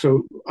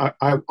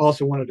I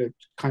also wanted to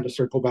kind of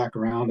circle back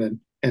around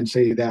and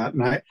say that.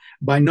 And I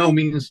by no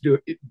means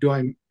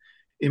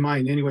am I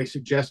in any way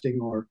suggesting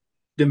or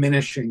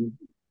diminishing,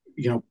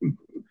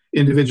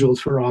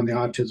 individuals who are on the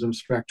autism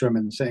spectrum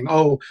and saying,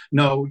 oh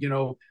no,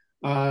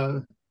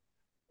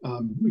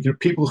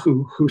 people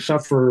who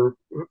suffer,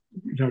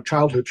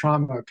 childhood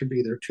trauma could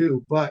be there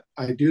too. But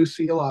I do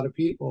see a lot of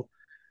people,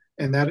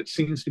 and that it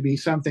seems to be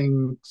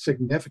something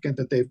significant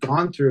that they've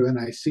gone through. And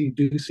I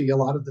do see a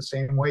lot of the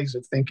same ways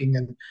of thinking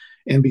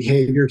and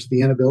behaviors,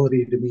 the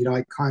inability to meet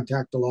eye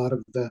contact, a lot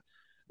of the,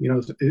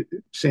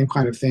 same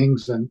kind of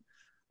things. And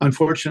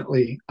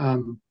unfortunately,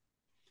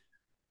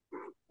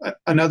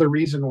 another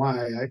reason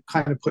why I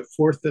kind of put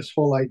forth this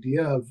whole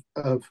idea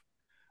of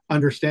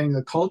understanding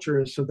the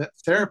culture is so that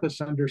therapists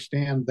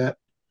understand that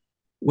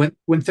when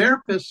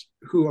therapists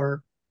who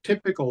are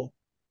typical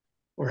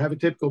or have a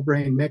typical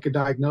brain make a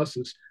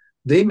diagnosis,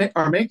 they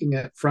are making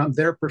it from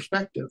their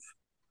perspective,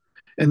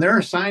 and they're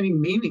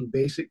assigning meaning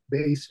based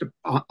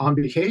on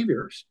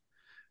behaviors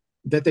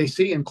that they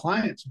see in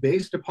clients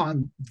based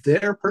upon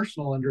their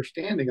personal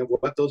understanding of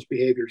what those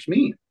behaviors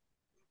mean.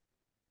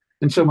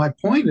 And so my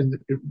point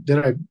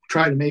that I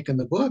try to make in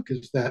the book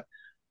is that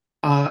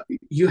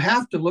you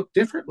have to look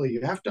differently.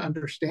 You have to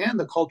understand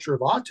the culture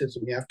of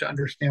autism. You have to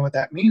understand what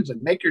that means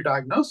and make your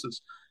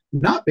diagnosis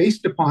not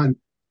based upon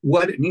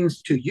what it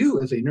means to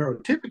you as a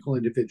neurotypical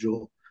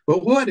individual,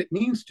 but what it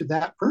means to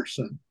that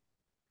person.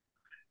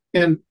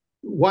 And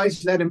why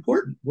is that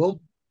important?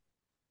 Well,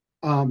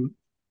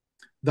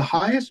 the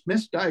highest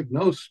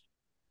misdiagnosed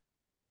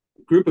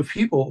group of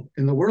people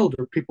in the world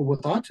are people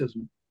with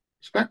autism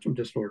spectrum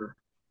disorder.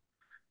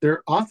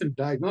 They're often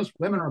diagnosed,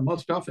 women are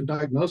most often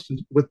diagnosed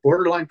with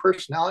borderline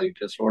personality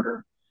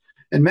disorder,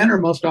 and men are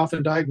most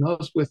often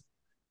diagnosed with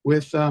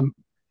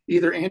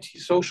either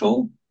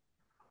antisocial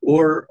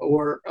or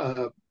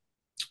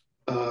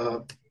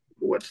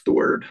what's the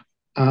word?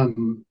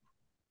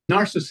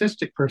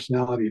 Narcissistic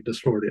personality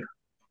disorder.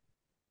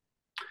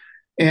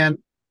 And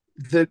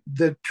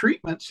the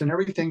treatments and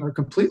everything are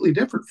completely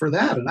different for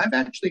that. And I've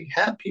actually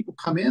had people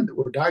come in that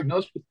were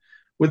diagnosed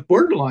with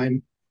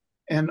borderline,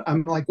 and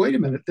I'm like, wait a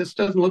minute, this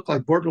doesn't look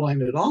like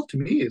borderline at all to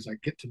me as I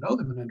get to know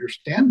them and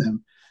understand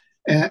them.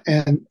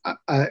 And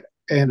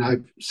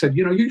I've said,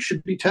 you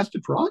should be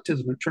tested for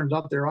autism. It turns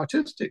out they're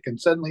autistic. And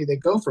suddenly they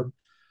go from,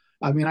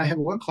 I have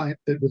one client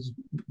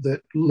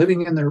that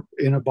living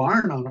in a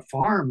barn on a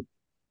farm,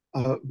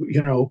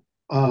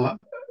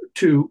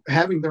 to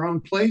having their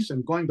own place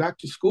and going back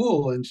to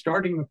school and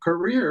starting a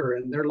career,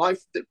 and their life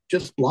that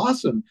just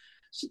blossomed.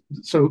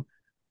 So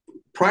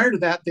prior to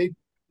that, they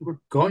were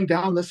going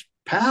down this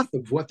path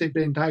of what they've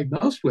been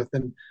diagnosed with,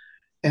 and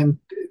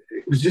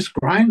it was just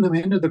grinding them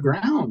into the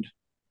ground,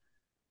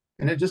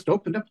 and it just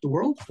opened up the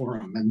world for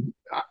them.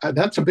 And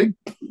that's a big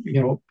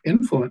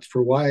influence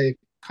for why I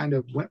kind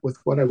of went with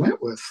what I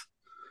went with,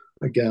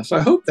 I guess.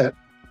 I hope that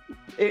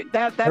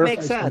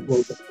makes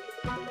sense.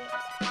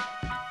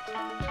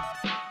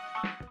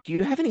 Do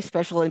you have any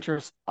special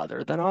interests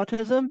other than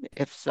autism?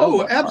 If so,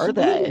 what are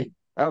they?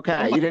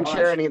 Okay, you didn't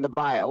share any in the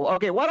bio.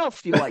 Okay, what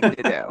else do you like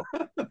to do?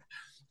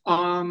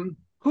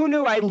 Who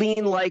knew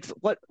Eileen likes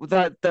what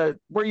the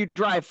where you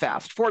drive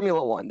fast?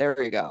 Formula One.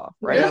 There you go.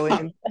 Right, yeah.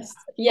 Eileen?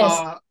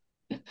 Yes.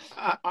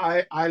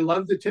 I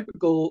love the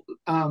typical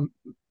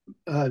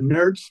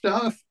nerd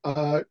stuff.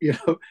 But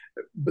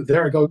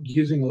there I go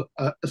using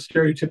a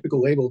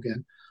stereotypical label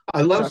again.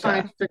 I love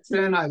science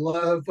fiction. I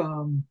love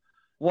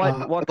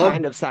what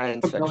kind of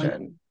science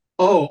fiction?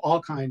 Oh,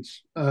 all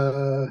kinds.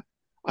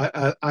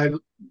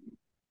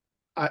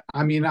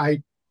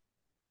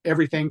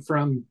 Everything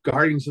from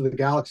Guardians of the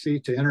Galaxy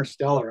to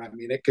Interstellar.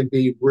 It can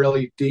be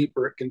really deep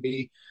or it can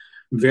be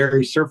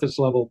very surface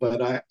level,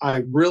 but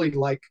I really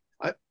like,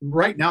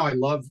 right now I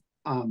love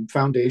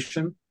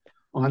Foundation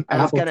on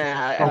Apple.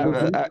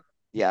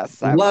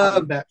 Yes.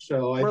 Love that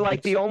show. We're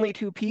like the only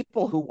two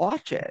people who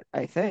watch it,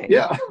 I think.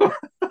 Yeah.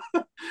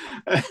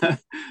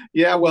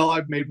 Yeah, well,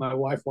 I've made my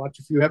wife watch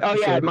a few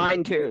episodes. Oh yeah,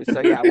 mine too.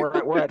 So yeah,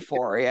 we're at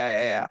 4.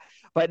 Yeah.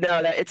 But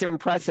no, it's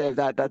impressive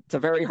that's a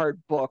very hard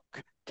book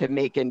to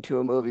make into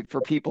a movie.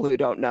 For people who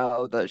don't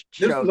know, the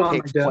show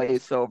takes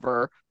place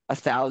over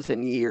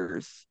 1,000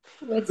 years.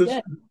 That's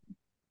good.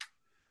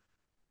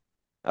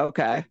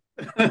 Okay.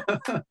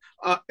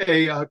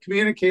 A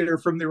communicator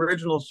from the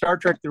original Star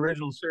Trek, the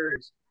original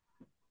series.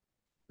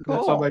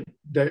 That's all my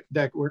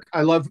deck work.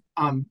 I love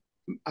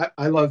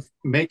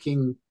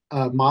making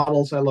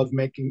models. I love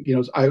making,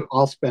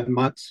 I'll spend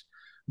months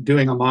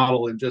doing a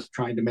model and just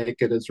trying to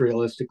make it as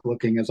realistic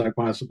looking as I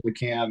possibly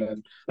can.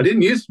 And I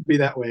didn't used to be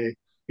that way.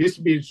 I used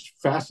to be as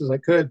fast as I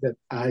could, but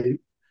I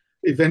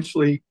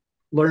eventually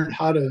learned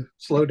how to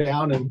slow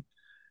down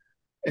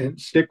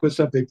and stick with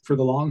something for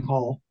the long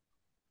haul.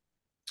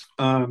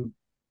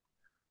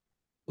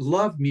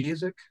 Love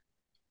music,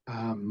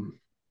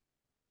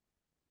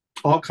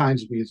 all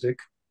kinds of music.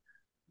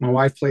 My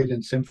wife played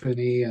in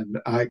symphony, and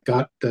I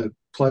got the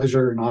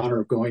pleasure and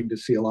honor of going to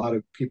see a lot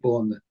of people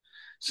in the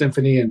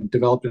symphony and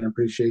developed an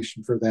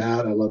appreciation for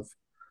that. I love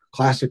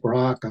classic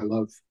rock. I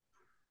love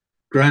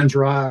grunge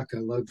rock. I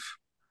love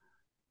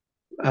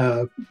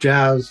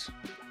jazz,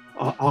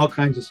 all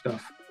kinds of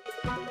stuff.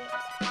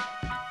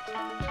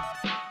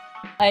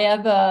 I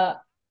have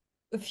a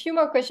few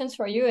more questions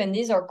for you, and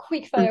these are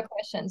quick fire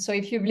questions. So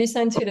if you've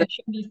listened to the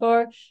show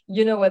before,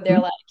 you know what they're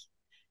like.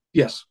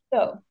 Yes.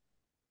 So,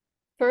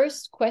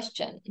 first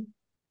question.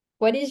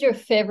 What is your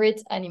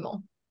favorite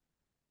animal?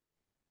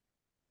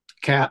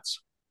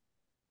 Cats.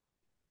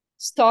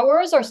 Star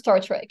Wars or Star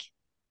Trek?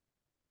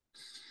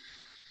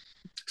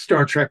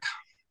 Star Trek.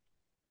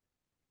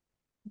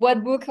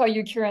 What book are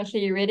you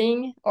currently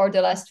reading, or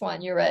the last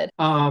one you read?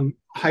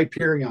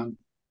 Hyperion.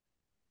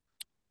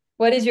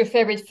 What is your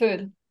favorite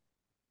food?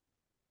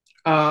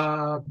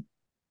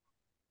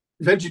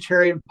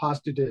 Vegetarian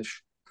pasta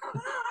dish.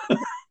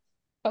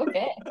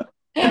 Okay.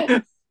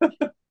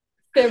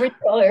 Favorite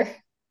color?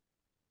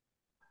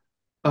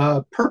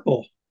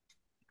 Purple.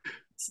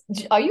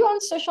 Are you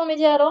on social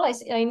media at all?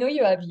 I know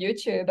you have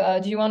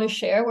YouTube. Do you want to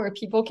share where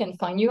people can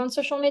find you on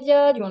social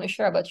media? Do you want to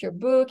share about your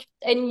book?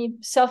 Any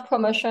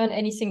self-promotion?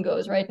 Anything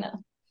goes right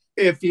now.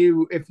 If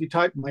you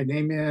type my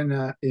name in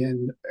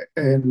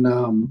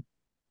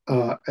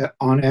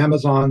on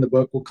Amazon, the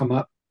book will come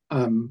up.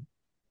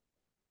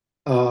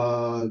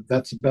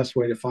 That's the best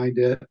way to find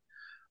it.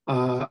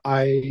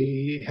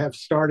 I have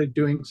started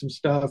doing some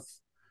stuff.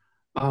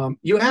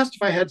 You asked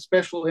if I had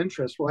special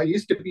interest. Well, I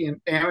used to be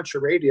in amateur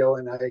radio,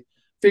 and I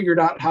figured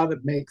out how to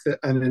make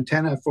an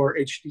antenna for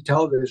HD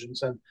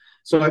televisions. And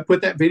so I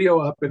put that video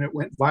up, and it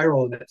went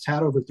viral, and it's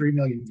had over 3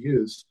 million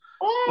views.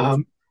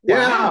 What?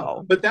 Yeah,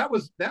 but that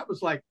was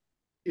like,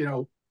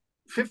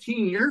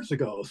 15 years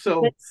ago.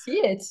 So let's see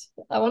it.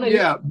 I want to.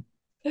 Yeah.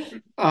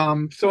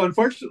 So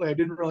unfortunately, I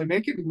didn't really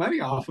make any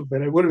money off of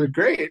it. It would have been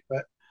great,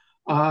 but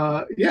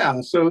yeah,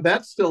 so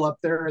that's still up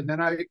there. And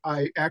then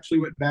I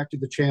actually went back to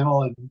the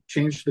channel and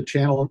changed the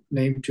channel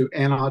name to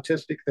An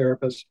Autistic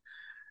Therapist.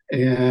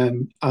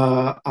 And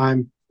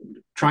I'm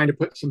trying to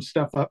put some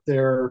stuff up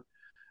there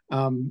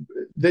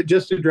that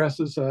just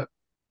addresses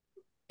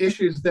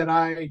issues that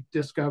I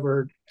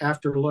discovered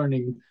after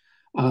learning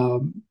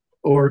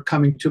or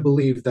coming to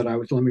believe that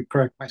let me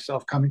correct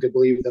myself, coming to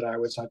believe that I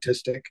was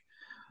autistic.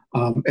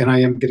 And I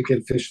am going to get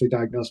officially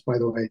diagnosed, by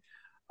the way.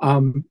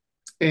 And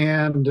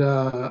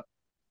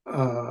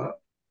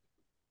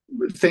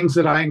things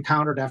that I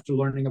encountered after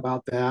learning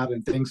about that,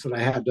 and things that I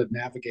had to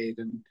navigate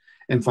and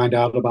find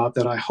out about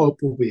that I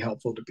hope will be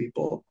helpful to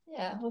people.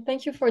 Yeah, well,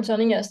 thank you for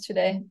joining us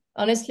today.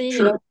 Honestly,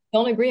 Sure.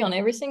 Don't agree on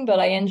everything, but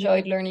I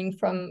enjoyed learning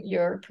from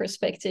your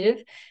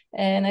perspective.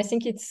 And I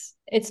think it's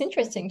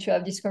interesting to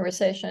have these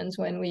conversations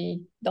when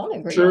we don't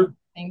agree. Sure. On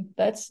anything.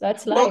 That's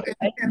life. Well,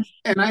 right?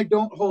 and I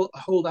don't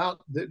hold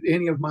out that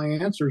any of my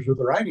answers are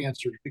the right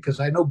answers, because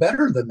I know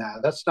better than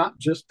that. That's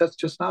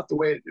just not the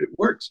way it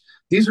works.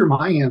 These are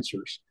my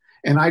answers.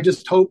 And I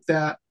just hope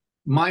that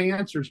my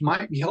answers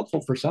might be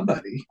helpful for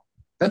somebody.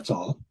 That's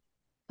all.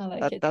 I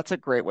like it. That's a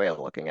great way of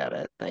looking at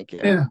it. Thank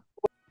you. Yeah.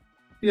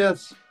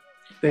 Yes.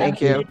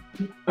 Thank you.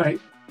 All right.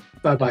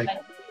 Bye-bye. Bye.